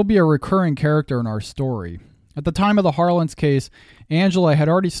 and she'll be a recurring character in our story. At the time of the Harlins case, Angela had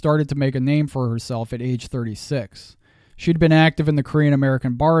already started to make a name for herself at age 36. She'd been active in the Korean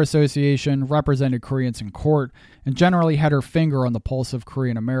American Bar Association, represented Koreans in court, and generally had her finger on the pulse of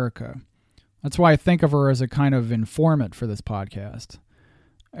Korean America. That's why I think of her as a kind of informant for this podcast.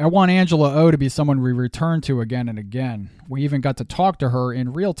 I want Angela O to be someone we return to again and again. We even got to talk to her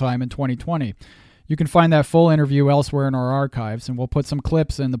in real time in 2020. You can find that full interview elsewhere in our archives, and we'll put some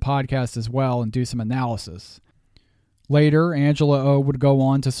clips in the podcast as well and do some analysis. Later, Angela O would go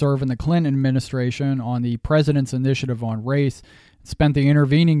on to serve in the Clinton administration on the President's Initiative on Race, spent the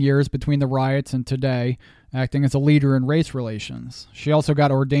intervening years between the riots and today acting as a leader in race relations. She also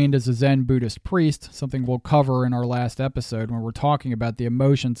got ordained as a Zen Buddhist priest, something we'll cover in our last episode when we're talking about the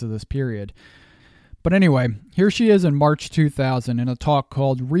emotions of this period. But anyway, here she is in March 2000 in a talk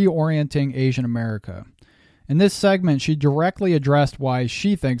called Reorienting Asian America. In this segment, she directly addressed why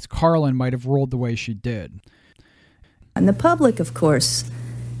she thinks Carlin might have ruled the way she did. And the public, of course,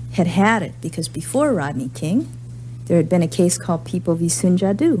 had it, because before Rodney King, there had been a case called People v. Soon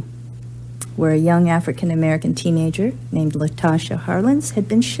Ja Du, where a young African-American teenager named Latasha Harlins had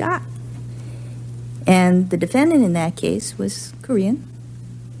been shot. And the defendant in that case was Korean.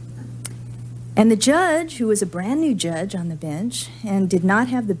 And the judge, who was a brand new judge on the bench and did not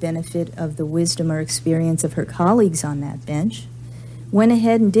have the benefit of the wisdom or experience of her colleagues on that bench, went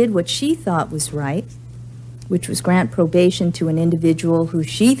ahead and did what she thought was right, which was grant probation to an individual who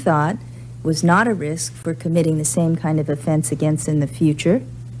she thought was not a risk for committing the same kind of offense against in the future.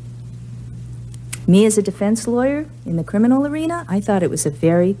 Me as a defense lawyer in the criminal arena, I thought it was a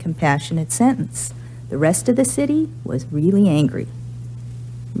very compassionate sentence. The rest of the city was really angry.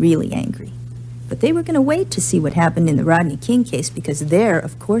 Really angry. But they were going to wait to see what happened in the Rodney King case, because there,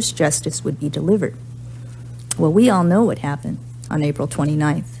 of course, justice would be delivered. Well, we all know what happened on April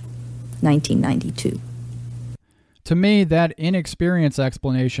 29th, 1992. To me, that inexperience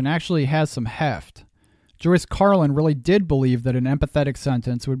explanation actually has some heft. Joyce Carlin really did believe that an empathetic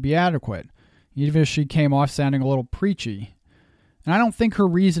sentence would be adequate, even if she came off sounding a little preachy. And I don't think her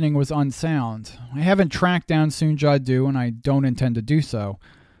reasoning was unsound. I haven't tracked down Soon Ja Du, and I don't intend to do so.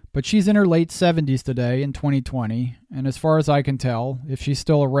 But she's in her late 70s today in 2020, and as far as I can tell, if she's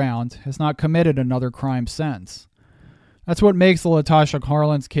still around, has not committed another crime since. That's what makes the Latasha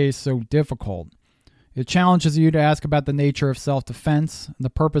Harlins case so difficult. It challenges you to ask about the nature of self-defense and the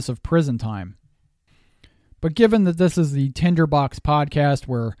purpose of prison time. But given that this is the Tinderbox podcast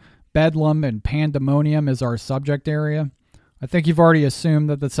where bedlam and pandemonium is our subject area, I think you've already assumed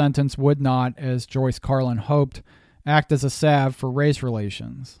that the sentence would not, as Joyce Carlin hoped, act as a salve for race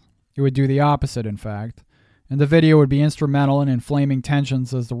relations. It would do the opposite, in fact, and the video would be instrumental in inflaming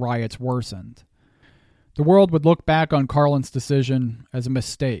tensions as the riots worsened. The world would look back on Carlin's decision as a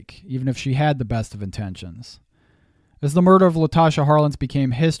mistake, even if she had the best of intentions. As the murder of Latasha Harlins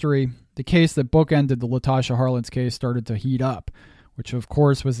became history, the case that bookended the Latasha Harlins case started to heat up, which of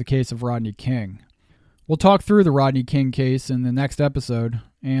course was the case of Rodney King. We'll talk through the Rodney King case in the next episode,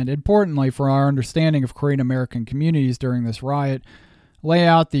 and importantly for our understanding of Korean American communities during this riot, lay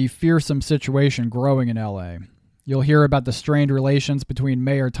out the fearsome situation growing in LA. You'll hear about the strained relations between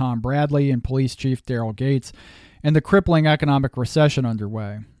Mayor Tom Bradley and Police Chief Daryl Gates, and the crippling economic recession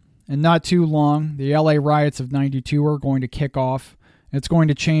underway. In not too long, the LA riots of '92 are going to kick off, and it's going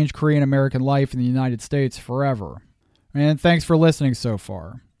to change Korean American life in the United States forever. And thanks for listening so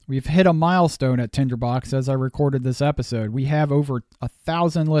far. We've hit a milestone at Tinderbox as I recorded this episode. We have over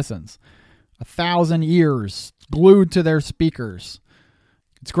 1,000 listens, 1,000 ears glued to their speakers.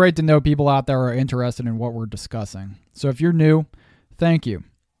 It's great to know people out there are interested in what we're discussing. So if you're new, thank you.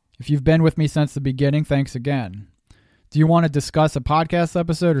 If you've been with me since the beginning, thanks again. Do you want to discuss a podcast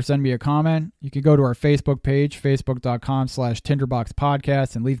episode or send me a comment? You can go to our Facebook page,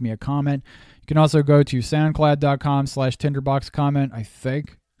 facebook.com/tinderboxpodcast, and leave me a comment. You can also go to soundcloud.com/tinderboxcomment, I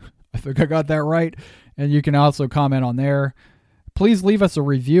think I got that right. And you can also comment on there. Please leave us a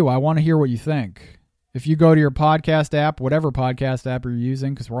review. I want to hear what you think. If you go to your podcast app, whatever podcast app you're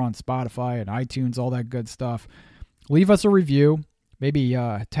using, because we're on Spotify and iTunes, all that good stuff, leave us a review. Maybe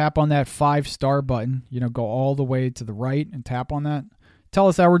tap on that 5-star button. Go all the way to the right and tap on that. Tell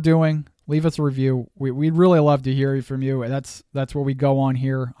us how we're doing. Leave us a review. We'd really love to hear from you. That's what we go on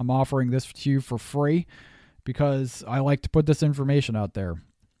here. I'm offering this to you for free because I like to put this information out there.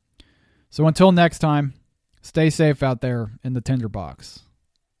 So until next time, stay safe out there in the Tinderbox.